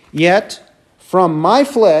destroyed, yet from my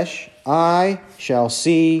flesh I shall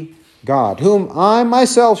see God, whom I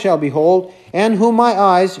myself shall behold, and whom my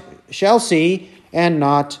eyes shall see, and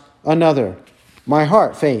not another. My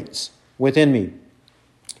heart faints within me.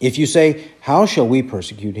 If you say, how shall we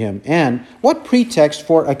persecute him? And what pretext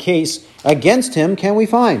for a case against him can we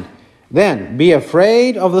find? Then be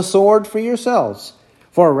afraid of the sword for yourselves,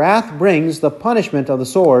 for wrath brings the punishment of the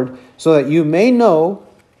sword, so that you may know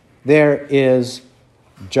there is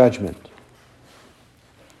judgment.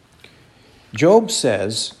 Job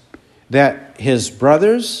says that his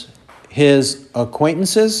brothers, his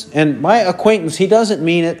acquaintances, and by acquaintance, he doesn't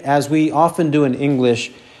mean it as we often do in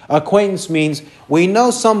English. Acquaintance means we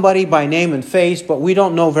know somebody by name and face, but we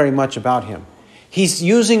don't know very much about him. He's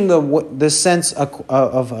using the sense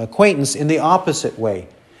of acquaintance in the opposite way.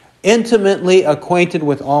 Intimately acquainted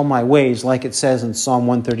with all my ways, like it says in Psalm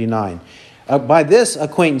 139. By this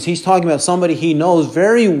acquaintance, he's talking about somebody he knows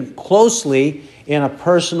very closely in a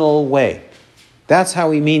personal way. That's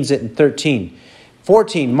how he means it in 13.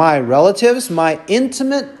 14, my relatives, my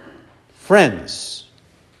intimate friends,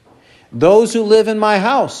 those who live in my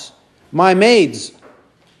house, my maids.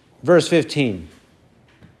 Verse 15.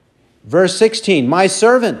 Verse 16, my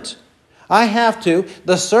servant.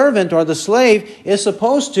 The servant or the slave is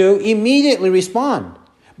supposed to immediately respond.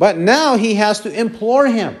 But now he has to implore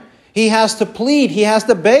him. He has to plead. He has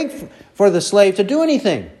to beg for the slave to do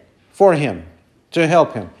anything for him, to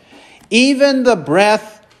help him. Even the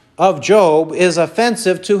breath of Job is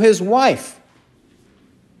offensive to his wife.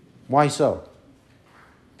 Why so?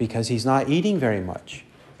 Because he's not eating very much.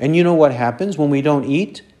 And you know what happens when we don't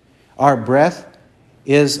eat? Our breath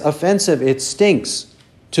is offensive. It stinks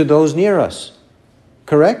to those near us.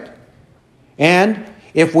 Correct? And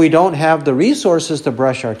if we don't have the resources to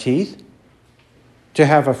brush our teeth, to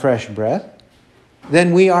have a fresh breath,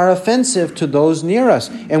 then we are offensive to those near us.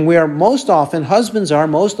 And husbands are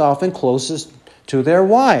most often closest to their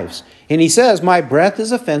wives. And he says, my breath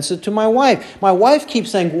is offensive to my wife. My wife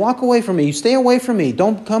keeps saying, walk away from me. You stay away from me.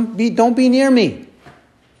 Don't be near me.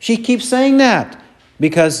 She keeps saying that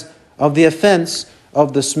because of the offense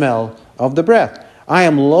of the smell of the breath. I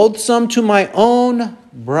am loathsome to my own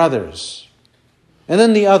brothers. And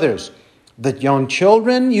then the others. The young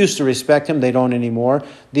children used to respect him. They don't anymore.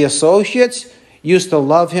 The associates used to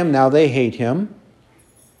love him. Now they hate him.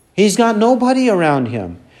 He's got nobody around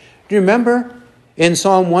him. Do you remember in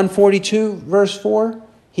Psalm 142, verse 4?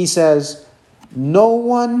 He says, no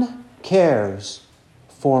one cares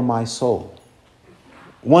for my soul.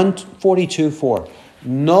 142:4.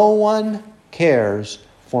 No one cares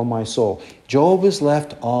for my soul. Job is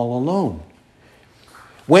left all alone.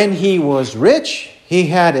 When he was rich, he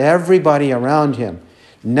had everybody around him.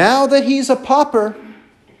 Now that he's a pauper,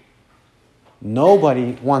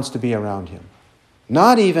 nobody wants to be around him.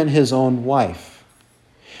 Not even his own wife.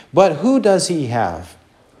 But who does he have?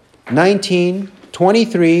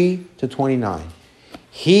 19:23-29.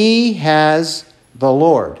 He has the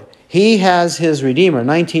Lord. He has his Redeemer.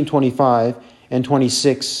 19:25 and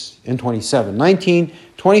 26 and 27.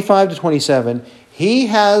 19:25-27. He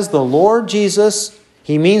has the Lord Jesus.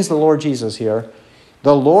 He means the Lord Jesus here.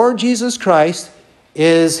 The Lord Jesus Christ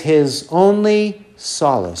is his only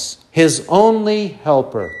solace, his only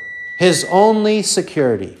helper, his only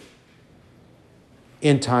security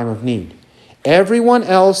in time of need. Everyone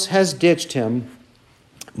else has ditched him,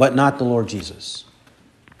 but not the Lord Jesus.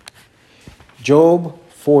 Job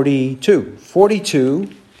 42. 42,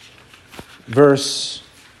 verse,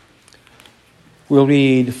 we'll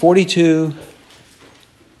read 42,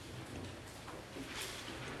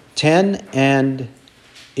 10 and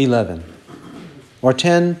 11. Or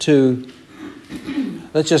 10 to,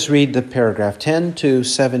 let's just read the paragraph, 10 to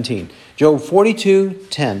 17. Job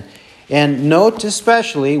 42:10. And note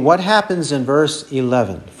especially what happens in verse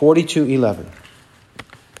 11, 42:11.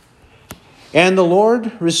 And the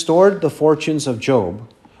Lord restored the fortunes of Job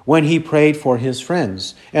when he prayed for his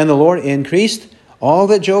friends. And the Lord increased all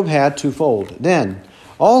that Job had twofold. Then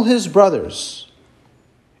all his brothers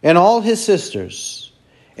and all his sisters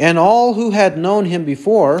and all who had known him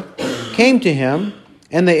before came to him,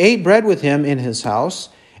 and they ate bread with him in his house,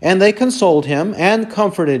 and they consoled him and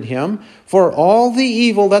comforted him for all the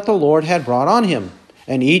evil that the Lord had brought on him.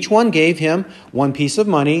 And each one gave him one piece of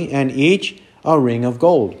money, and each a ring of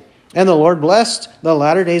gold. And the Lord blessed the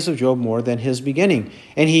latter days of Job more than his beginning.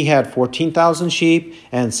 And he had 14,000 sheep,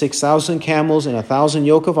 and 6,000 camels, and 1,000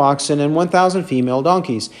 yoke of oxen, and 1,000 female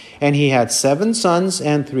donkeys. And he had 7 sons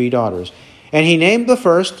and 3 daughters. And he named the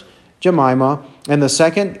first Jemimah, and the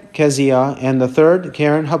second Keziah, and the third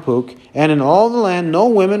Karen Hapuk. And in all the land no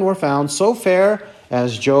women were found so fair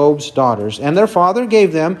as Job's daughters. And their father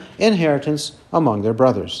gave them inheritance among their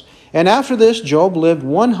brothers. And after this Job lived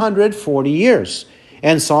 140 years,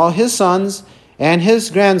 and saw his sons and his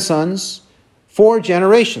grandsons 4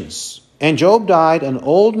 generations. And Job died an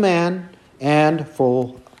old man and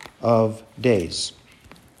full of days.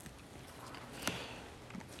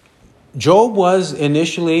 Job was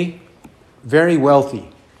initially very wealthy.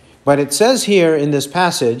 But it says here in this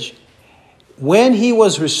passage, when he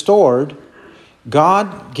was restored,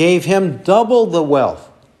 God gave him double the wealth,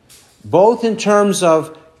 both in terms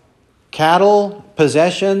of cattle,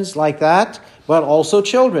 possessions like that, but also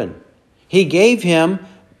children. He gave him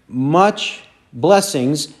much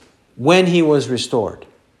blessings when he was restored.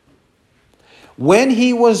 When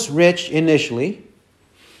he was rich initially,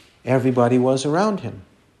 everybody was around him.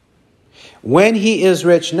 When he is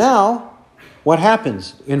rich now, what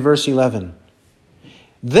happens in verse 11?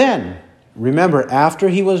 Then, remember, after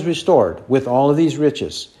he was restored with all of these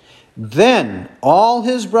riches, then all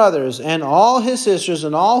his brothers and all his sisters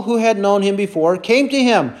and all who had known him before came to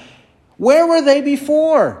him. Where were they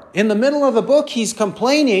before? In the middle of the book, he's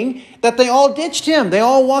complaining that they all ditched him. They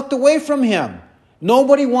all walked away from him.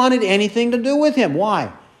 Nobody wanted anything to do with him.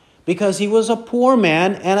 Why? Because he was a poor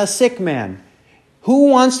man and a sick man. Who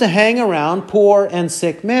wants to hang around poor and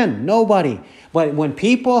sick men? Nobody. But when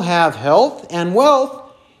people have health and wealth,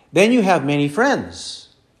 then you have many friends.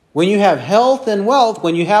 When you have health and wealth,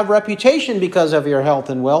 when you have reputation because of your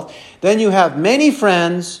health and wealth, then you have many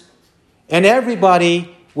friends, and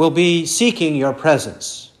everybody will be seeking your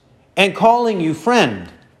presence and calling you friend,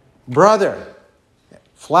 brother,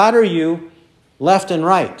 flatter you left and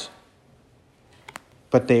right.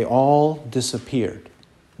 But they all disappeared.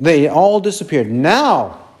 They all disappeared.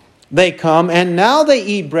 Now they come and now they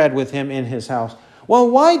eat bread with him in his house. Well,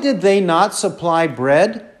 why did they not supply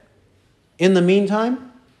bread in the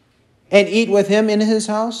meantime and eat with him in his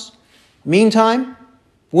house? Meantime,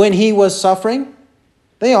 when he was suffering,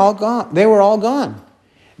 they were all gone.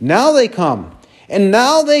 Now they come and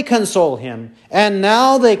now they console him and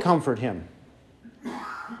now they comfort him.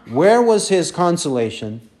 Where was his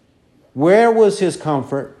consolation? Where was his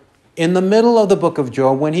comfort? In the middle of the book of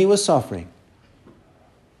Job when he was suffering.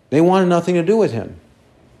 They wanted nothing to do with him.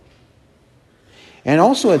 And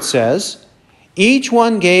also it says, each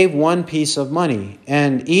one gave one piece of money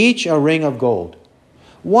and each a ring of gold.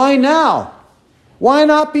 Why now? Why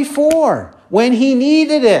not before, when he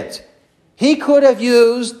needed it? He could have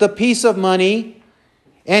used the piece of money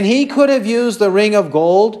and he could have used the ring of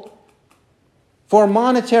gold for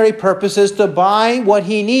monetary purposes to buy what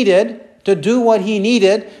he needed, to do what he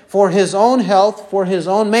needed for his own health, for his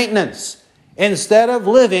own maintenance, instead of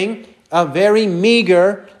living a very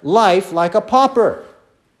meager life like a pauper.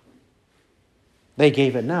 They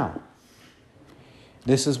gave it now.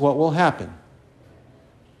 This is what will happen.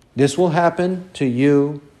 This will happen to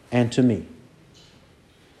you and to me.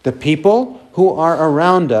 The people who are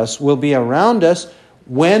around us will be around us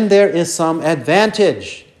when there is some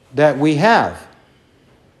advantage that we have.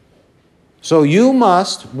 So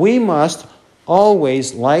we must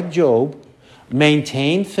always, like Job,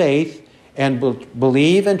 maintain faith and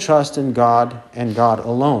believe and trust in God and God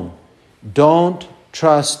alone. Don't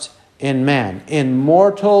trust in man, in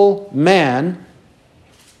mortal man,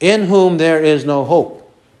 in whom there is no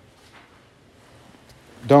hope.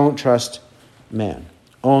 Don't trust man,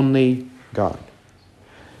 only God.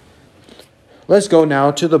 Let's go now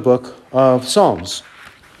to the book of Psalms.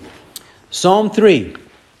 Psalm 3.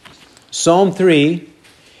 Psalm 3,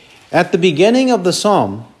 at the beginning of the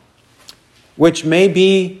psalm, which may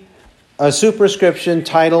be a superscription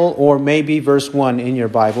title or maybe verse 1 in your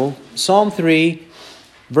Bible. Psalm 3,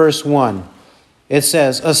 verse 1. It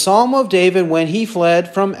says, a psalm of David when he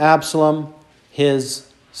fled from Absalom,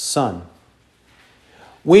 his son.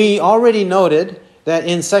 We already noted that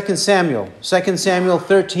in 2 Samuel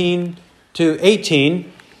 13 to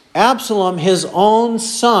 18, Absalom, his own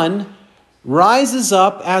son, rises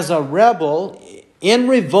up as a rebel in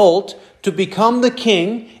revolt to become the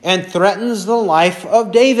king and threatens the life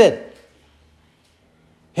of David.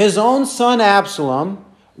 His own son Absalom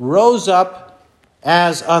rose up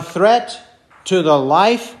as a threat to the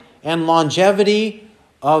life and longevity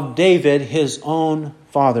of David, his own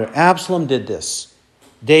father. Absalom did this,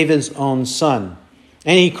 David's own son.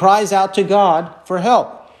 And he cries out to God for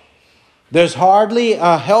help. There's hardly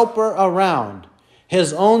a helper around.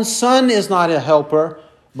 His own son is not a helper,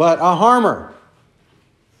 but a harmer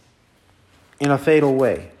in a fatal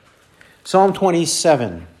way. Psalm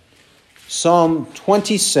 27. Psalm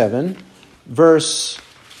 27, verse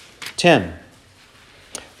 10.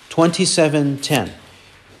 27:10.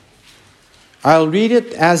 I'll read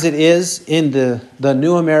it as it is in the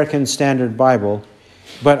New American Standard Bible,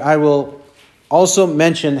 but I will also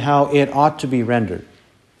mention how it ought to be rendered.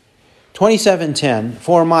 27:10,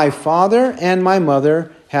 for my father and my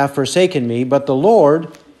mother have forsaken me, but the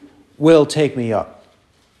Lord will take me up.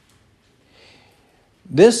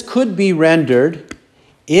 This could be rendered,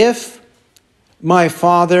 if my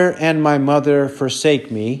father and my mother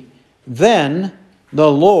forsake me, then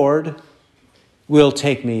the Lord will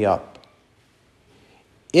take me up.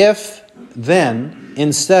 If, then,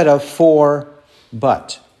 instead of for,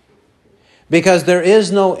 but. Because there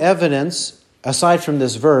is no evidence, aside from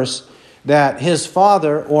this verse, that his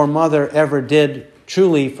father or mother ever did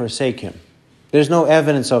truly forsake him. There's no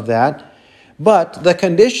evidence of that. But the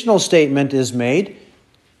conditional statement is made,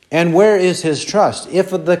 and where is his trust?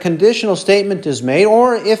 If the conditional statement is made,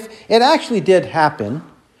 or if it actually did happen,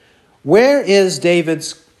 where is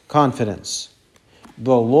David's confidence?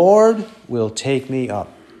 The Lord will take me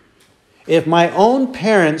up. If my own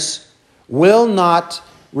parents will not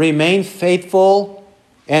remain faithful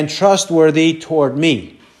and trustworthy toward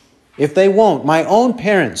me, if they won't, my own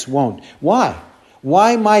parents won't. Why?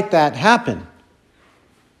 Why might that happen?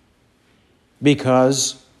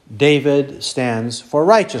 Because David stands for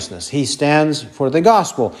righteousness. He stands for the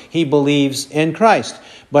gospel. He believes in Christ.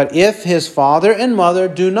 But if his father and mother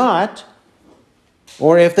do not,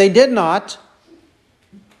 or if they did not,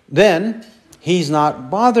 then he's not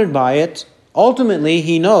bothered by it. Ultimately,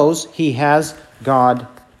 he knows he has God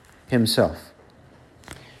himself.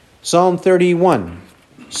 Psalm 31.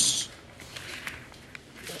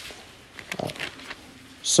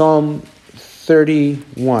 Psalm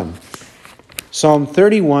 31. Psalm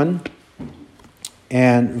 31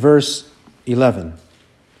 and verse 11.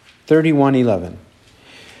 31:11.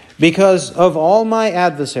 Because of all my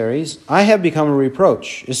adversaries, I have become a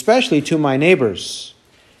reproach, especially to my neighbors,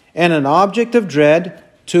 and an object of dread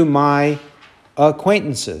to my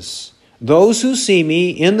acquaintances. Those who see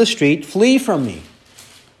me in the street flee from me.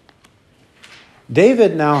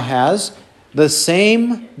 David now has the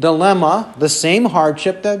same dilemma, the same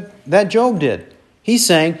hardship that Job did. He's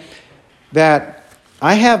saying that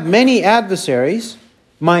I have many adversaries.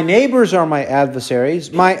 My neighbors are my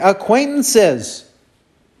adversaries. My acquaintances,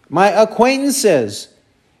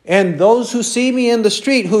 and those who see me in the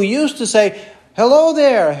street, who used to say, hello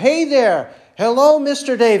there, hey there, hello,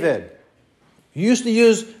 Mr. David. He used to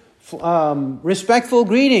use respectful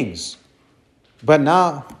greetings, but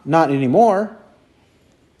now not anymore.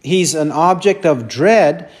 He's an object of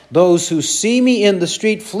dread. Those who see me in the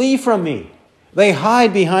street flee from me. They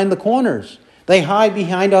hide behind the corners. They hide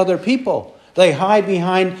behind other people. They hide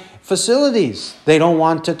behind facilities. They don't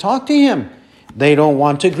want to talk to him. They don't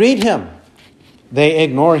want to greet him. They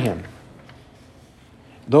ignore him.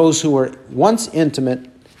 Those who were once intimate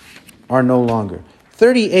are no longer.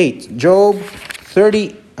 38,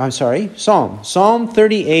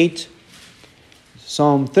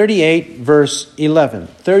 Psalm 38, verse 11.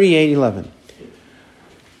 38:11.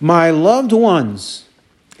 My loved ones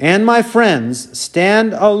and my friends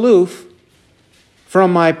stand aloof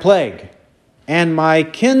from my plague, and my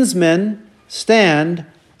kinsmen stand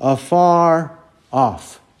afar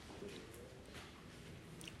off.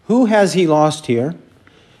 Who has he lost here?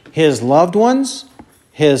 His loved ones,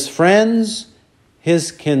 his friends,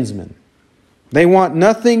 his kinsmen. They want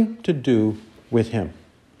nothing to do with him.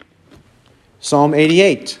 Psalm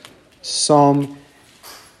 88. Psalm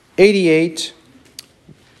 88,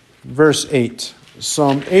 verse 8.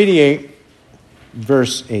 Psalm 88,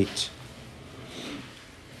 verse 8.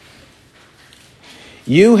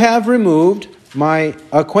 You have removed my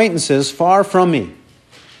acquaintances far from me.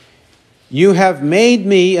 You have made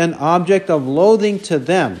me an object of loathing to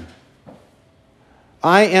them.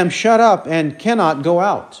 I am shut up and cannot go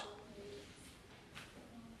out.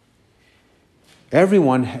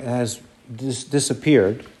 Everyone has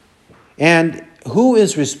disappeared. And who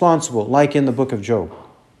is responsible, like in the book of Job?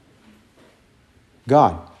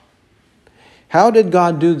 God. How did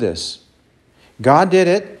God do this? God did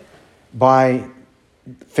it by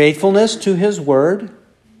faithfulness to his word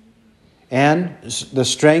and the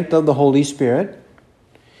strength of the Holy Spirit.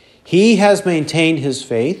 He has maintained his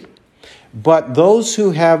faith, but those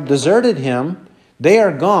who have deserted him, they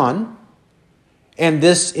are gone, and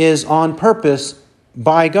this is on purpose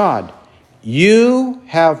by God. You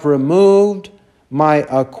have removed my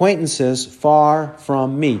acquaintances far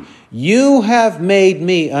from me. You have made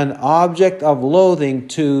me an object of loathing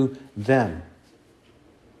to them.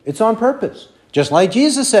 It's on purpose. Just like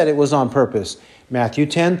Jesus said it was on purpose. Matthew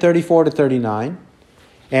 10, 34 to 39,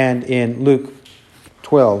 and in Luke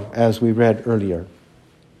 12, as we read earlier.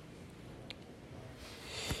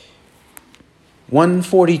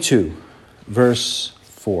 142, verse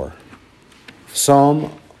 4. Psalm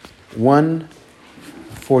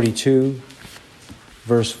 142,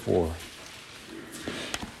 verse 4.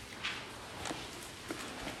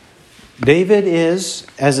 David is,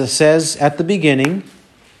 as it says at the beginning,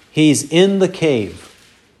 he's in the cave.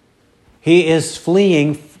 He is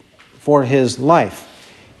fleeing for his life.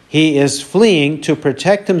 He is fleeing to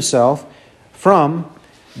protect himself from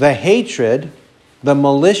the hatred, the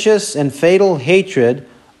malicious and fatal hatred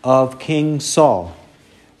of King Saul,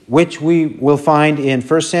 which we will find in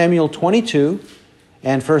 1 Samuel 22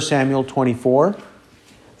 and 1 Samuel 24.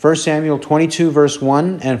 1 Samuel 22, verse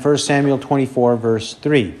 1 and 1 Samuel 24, verse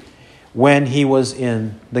 3, when he was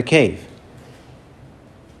in the cave.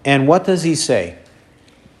 And what does he say?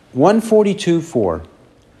 142:4.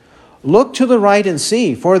 Look to the right and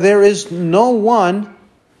see, for there is no one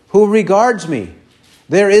who regards me.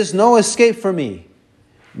 There is no escape for me.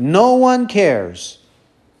 No one cares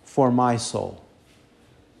for my soul.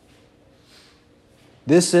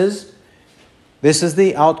 This is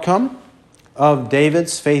the outcome of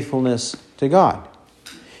David's faithfulness to God.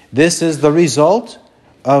 This is the result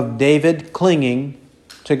of David clinging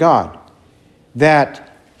to God. That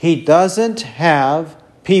he doesn't have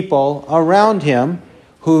people around him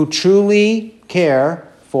who truly care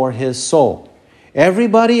for his soul.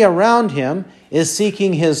 Everybody around him is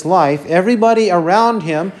seeking his life. Everybody around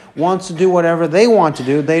him wants to do whatever they want to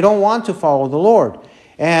do. They don't want to follow the Lord.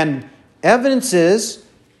 And evidence is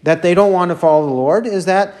that they don't want to follow the Lord is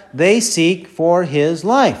that they seek for his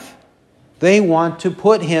life. They want to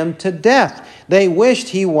put him to death. They wished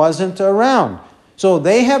he wasn't around. So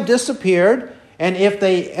they have disappeared. And if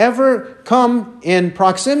they ever come in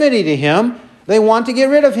proximity to him, they want to get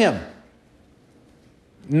rid of him.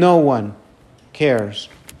 No one cares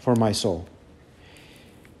for my soul.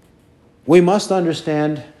 We must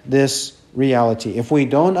understand this reality. If we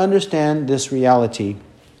don't understand this reality,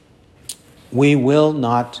 we will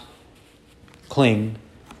not cling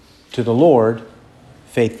to the Lord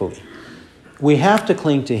faithfully. We have to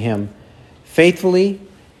cling to him faithfully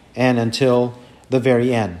and until the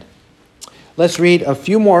very end. Let's read a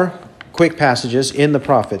few more quick passages in the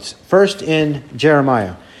prophets. First in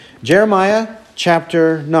Jeremiah. Jeremiah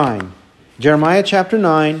chapter 9. Jeremiah chapter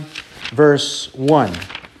 9, verse 1.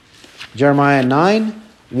 Jeremiah 9,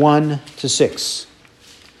 1 to 6.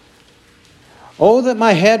 Oh, that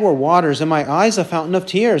my head were waters and my eyes a fountain of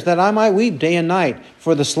tears, that I might weep day and night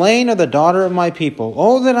for the slain of the daughter of my people.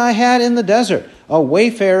 Oh, that I had in the desert a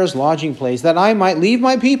wayfarer's lodging place, that I might leave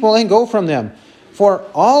my people and go from them. For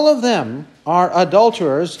all of them are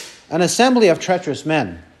adulterers, an assembly of treacherous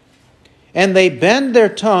men. And they bend their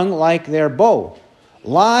tongue like their bow.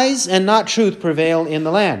 Lies and not truth prevail in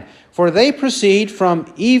the land. For they proceed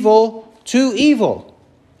from evil to evil,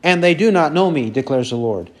 and they do not know me, declares the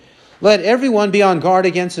Lord. Let everyone be on guard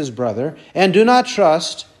against his brother, and do not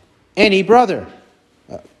trust any brother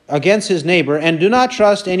against his neighbor, and do not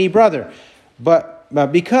trust any brother. But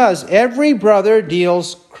because every brother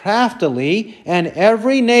deals craftily, and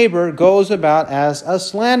every neighbor goes about as a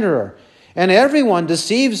slanderer, and everyone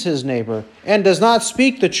deceives his neighbor, and does not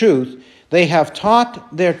speak the truth, they have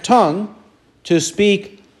taught their tongue to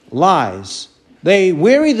speak lies. They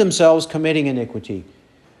weary themselves committing iniquity.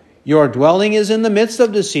 Your dwelling is in the midst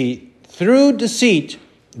of deceit. Through deceit,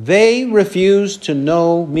 they refuse to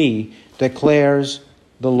know me, declares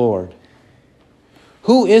the Lord.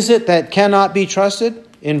 Who is it that cannot be trusted?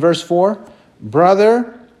 In verse 4,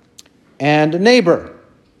 brother and neighbor,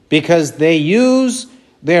 because they use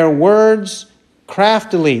their words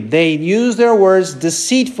craftily. They use their words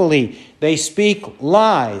deceitfully. They speak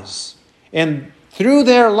lies. And through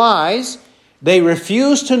their lies, they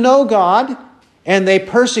refuse to know God, and they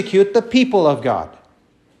persecute the people of God.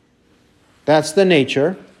 That's the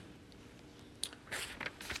nature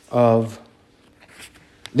of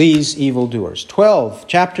these evildoers.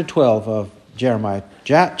 Chapter 12 of Jeremiah.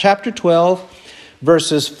 Chapter 12,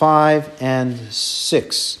 verses 5 and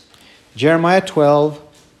 6. Jeremiah 12,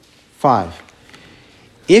 5.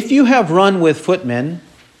 If you have run with footmen,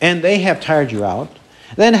 and they have tired you out,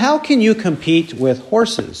 then how can you compete with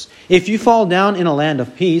horses? If you fall down in a land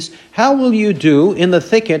of peace, how will you do in the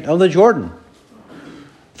thicket of the Jordan?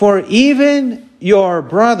 For even your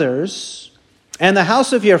brothers and the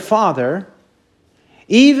house of your father,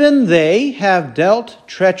 even they have dealt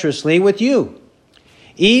treacherously with you.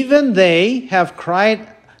 Even they have cried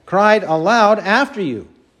aloud after you.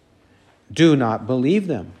 Do not believe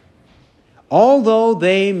them, although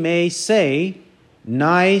they may say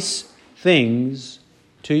nice things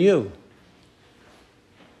to you.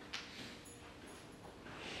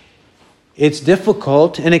 It's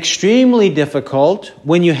difficult and extremely difficult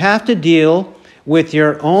when you have to deal with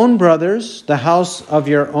your own brothers, the house of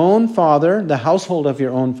your own father, the household of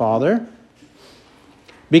your own father,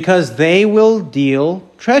 because they will deal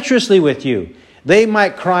treacherously with you. They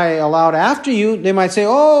might cry aloud after you. They might say,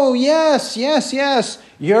 oh, yes, yes, yes,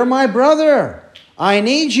 you're my brother. I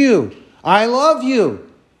need you. I love you.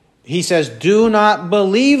 He says, do not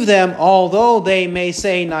believe them, although they may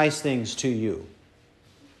say nice things to you.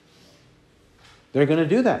 They're going to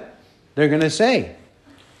do that. They're going to say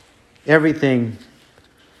everything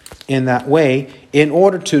in that way in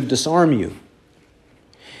order to disarm you.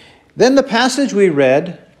 Then the passage we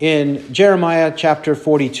read in Jeremiah chapter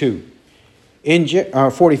 44. In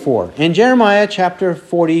Jeremiah chapter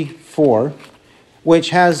 44, which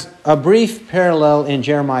has a brief parallel in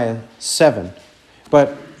Jeremiah 7.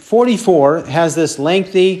 But 44 has this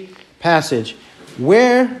lengthy passage.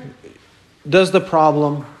 Where does the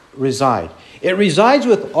problem reside? It resides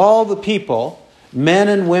with all the people, men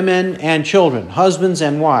and women and children, husbands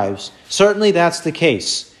and wives. Certainly that's the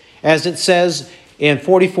case. As it says in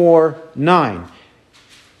 44:9,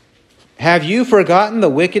 have you forgotten the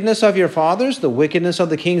wickedness of your fathers, the wickedness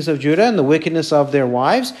of the kings of Judah, and the wickedness of their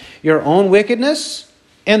wives, your own wickedness,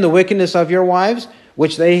 and the wickedness of your wives,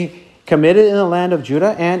 which they committed in the land of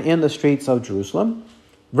Judah and in the streets of Jerusalem?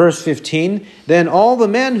 Verse 15, then all the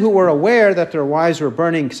men who were aware that their wives were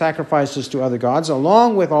burning sacrifices to other gods,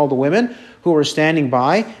 along with all the women who were standing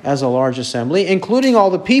by as a large assembly, including all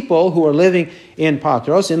the people who were living in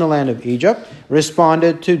Patros in the land of Egypt,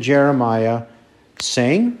 responded to Jeremiah,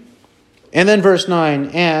 saying, and then verse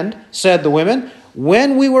 9, and said the women,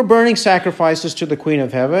 when we were burning sacrifices to the Queen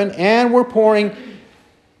of Heaven and were pouring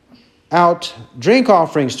out drink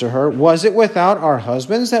offerings to her, was it without our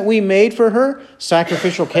husbands that we made for her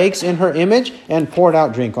sacrificial cakes in her image and poured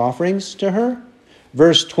out drink offerings to her?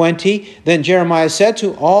 Verse 20, then Jeremiah said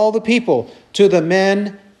to all the people, to the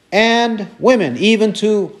men and women, even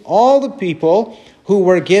to all the people who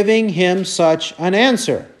were giving him such an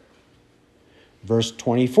answer. Verse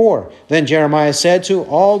 24, then Jeremiah said to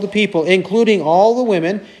all the people, including all the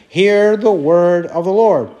women, hear the word of the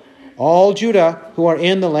Lord, all Judah who are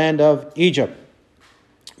in the land of Egypt.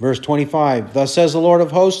 Verse 25, thus says the Lord of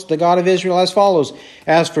hosts, the God of Israel, as follows,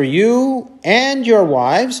 as for you and your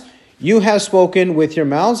wives, you have spoken with your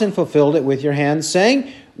mouths and fulfilled it with your hands,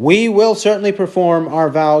 saying, We will certainly perform our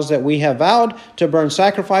vows that we have vowed to burn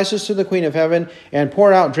sacrifices to the Queen of Heaven and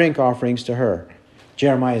pour out drink offerings to her.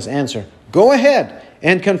 Jeremiah's answer, go ahead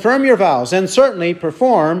and confirm your vows and certainly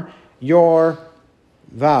perform your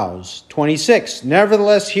vows. 26.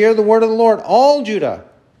 Nevertheless, hear the word of the Lord, all Judah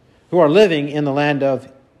who are living in the land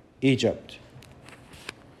of Egypt.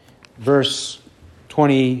 Verse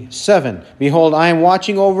 27. Behold, I am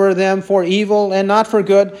watching over them for evil and not for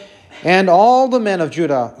good, and all the men of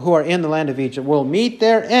Judah who are in the land of Egypt will meet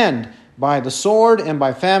their end by the sword and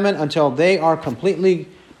by famine until they are completely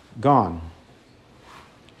gone.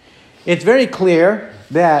 It's very clear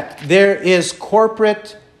that there is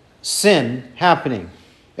corporate sin happening.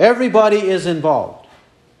 Everybody is involved.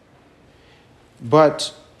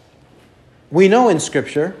 But we know in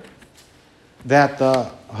Scripture that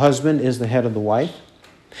the husband is the head of the wife,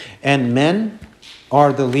 and men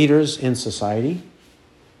are the leaders in society.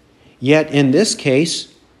 Yet in this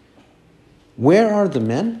case, where are the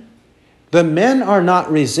men? The men are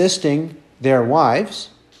not resisting their wives.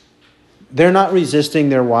 They're not resisting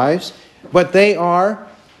their wives, but they are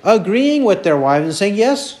agreeing with their wives and saying,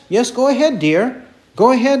 yes, go ahead, dear.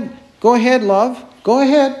 Go ahead, love. Go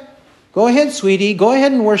ahead, sweetie. Go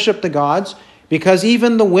ahead and worship the gods. Because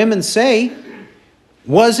even the women say,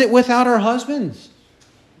 was it without our husbands?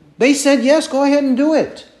 They said, yes, go ahead and do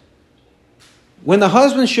it. When the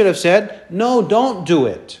husband should have said, no, don't do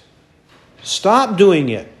it. Stop doing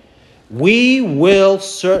it. We will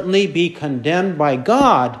certainly be condemned by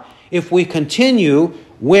God if we continue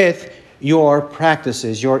with your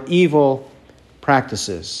practices, your evil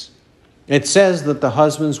practices. It says that the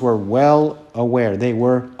husbands were well aware. They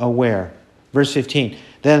were aware. Verse 15.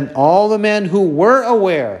 Then all the men who were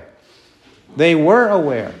aware, they were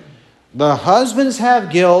aware. The husbands have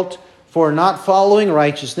guilt for not following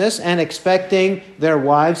righteousness and expecting their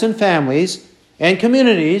wives and families and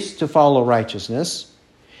communities to follow righteousness.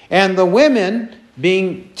 And the women,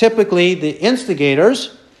 being typically the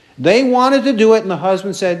instigators, they wanted to do it, and the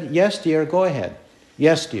husband said, yes, dear, go ahead.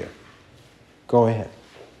 Yes, dear, go ahead.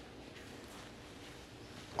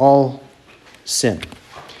 All sin.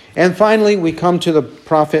 And finally, we come to the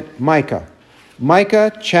prophet Micah.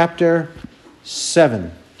 Micah chapter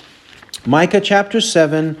 7. Micah chapter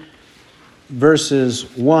 7,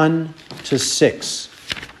 verses 1 to 6.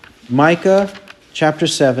 Micah chapter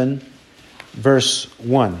 7, verse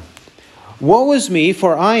 1. Woe is me,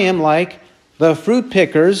 for I am like the fruit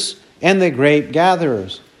pickers and the grape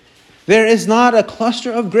gatherers. There is not a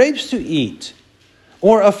cluster of grapes to eat,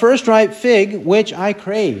 or a first ripe fig which I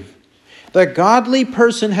crave. The godly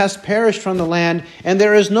person has perished from the land, and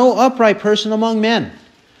there is no upright person among men.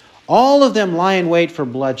 All of them lie in wait for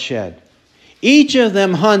bloodshed. Each of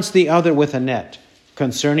them hunts the other with a net.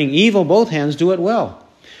 Concerning evil, both hands do it well.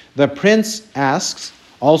 The prince asks,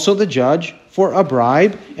 also the judge, for a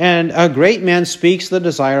bribe, and a great man speaks the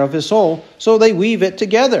desire of his soul, so they weave it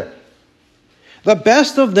together. The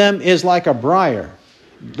best of them is like a briar,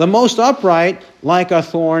 the most upright like a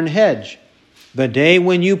thorn hedge. The day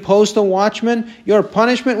when you post a watchman, your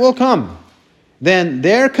punishment will come. Then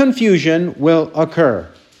their confusion will occur.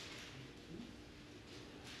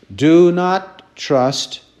 Do not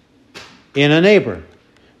trust in a neighbor.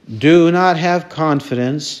 Do not have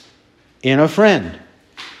confidence in a friend.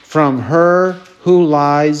 From her who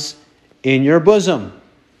lies in your bosom,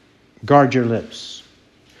 guard your lips.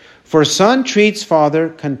 For son treats father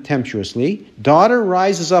contemptuously, daughter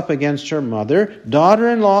rises up against her mother,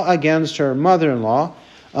 daughter-in-law against her mother-in-law.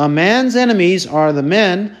 A man's enemies are the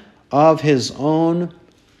men of his own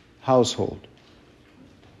household.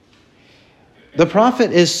 The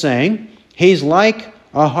prophet is saying he's like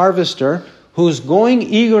a harvester who's going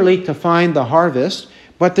eagerly to find the harvest,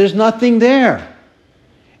 but there's nothing there.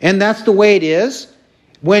 And that's the way it is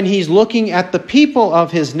when he's looking at the people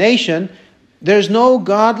of his nation. There's no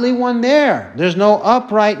godly one there. There's no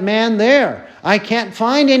upright man there. I can't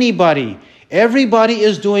find anybody. Everybody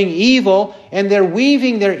is doing evil, and they're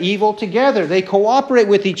weaving their evil together. They cooperate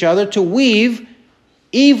with each other to weave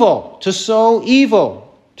evil, to sow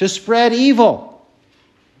evil, to spread evil.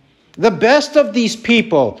 The best of these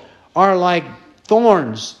people are like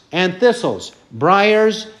thorns and thistles,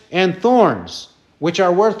 briars and thorns, which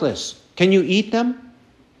are worthless. Can you eat them?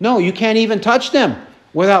 No, you can't even touch them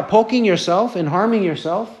without poking yourself and harming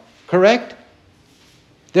yourself. Correct?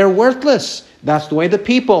 They're worthless. That's the way the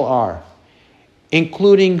people are.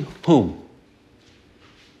 Including whom?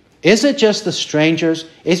 Is it just the strangers?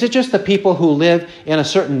 Is it just the people who live in a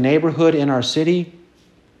certain neighborhood in our city?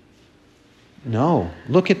 No.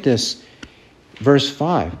 Look at this. Verse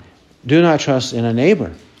 5. Do not trust in a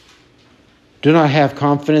neighbor. Do not have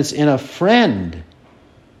confidence in a friend.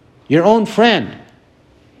 Your own friend.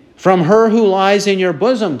 From her who lies in your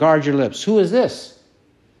bosom, guard your lips. Who is this?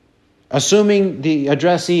 Assuming the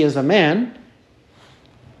addressee is a man,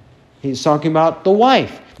 he's talking about the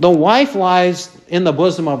wife. The wife lies in the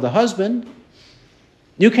bosom of the husband.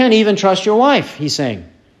 You can't even trust your wife, he's saying.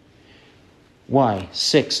 Why?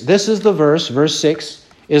 6. This is the verse 6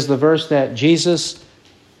 is the verse that Jesus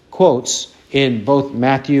quotes in both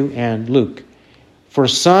Matthew and Luke. For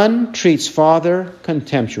son treats father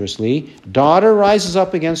contemptuously, daughter rises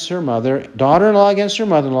up against her mother, daughter-in-law against her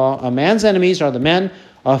mother-in-law. A man's enemies are the men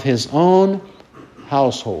of his own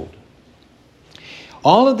household.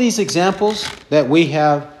 All of these examples that we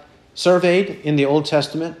have surveyed in the Old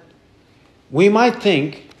Testament, we might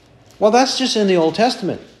think, well, that's just in the Old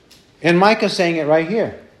Testament. And Micah's saying it right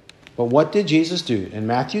here. But what did Jesus do? In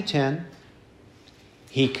Matthew 10,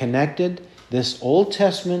 he connected this Old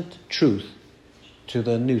Testament truth to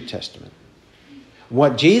the New Testament.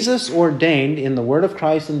 What Jesus ordained in the Word of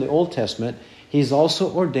Christ in the Old Testament, he's also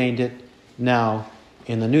ordained it now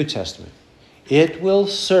in the New Testament. It will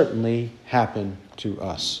certainly happen to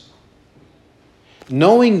us.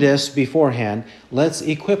 Knowing this beforehand, let's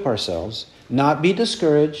equip ourselves, not be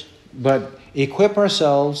discouraged, but equip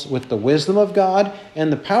ourselves with the wisdom of God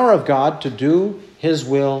and the power of God to do His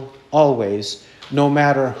will always, no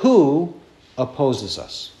matter who opposes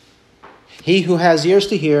us. He who has ears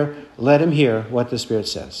to hear, let him hear what the Spirit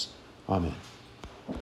says. Amen.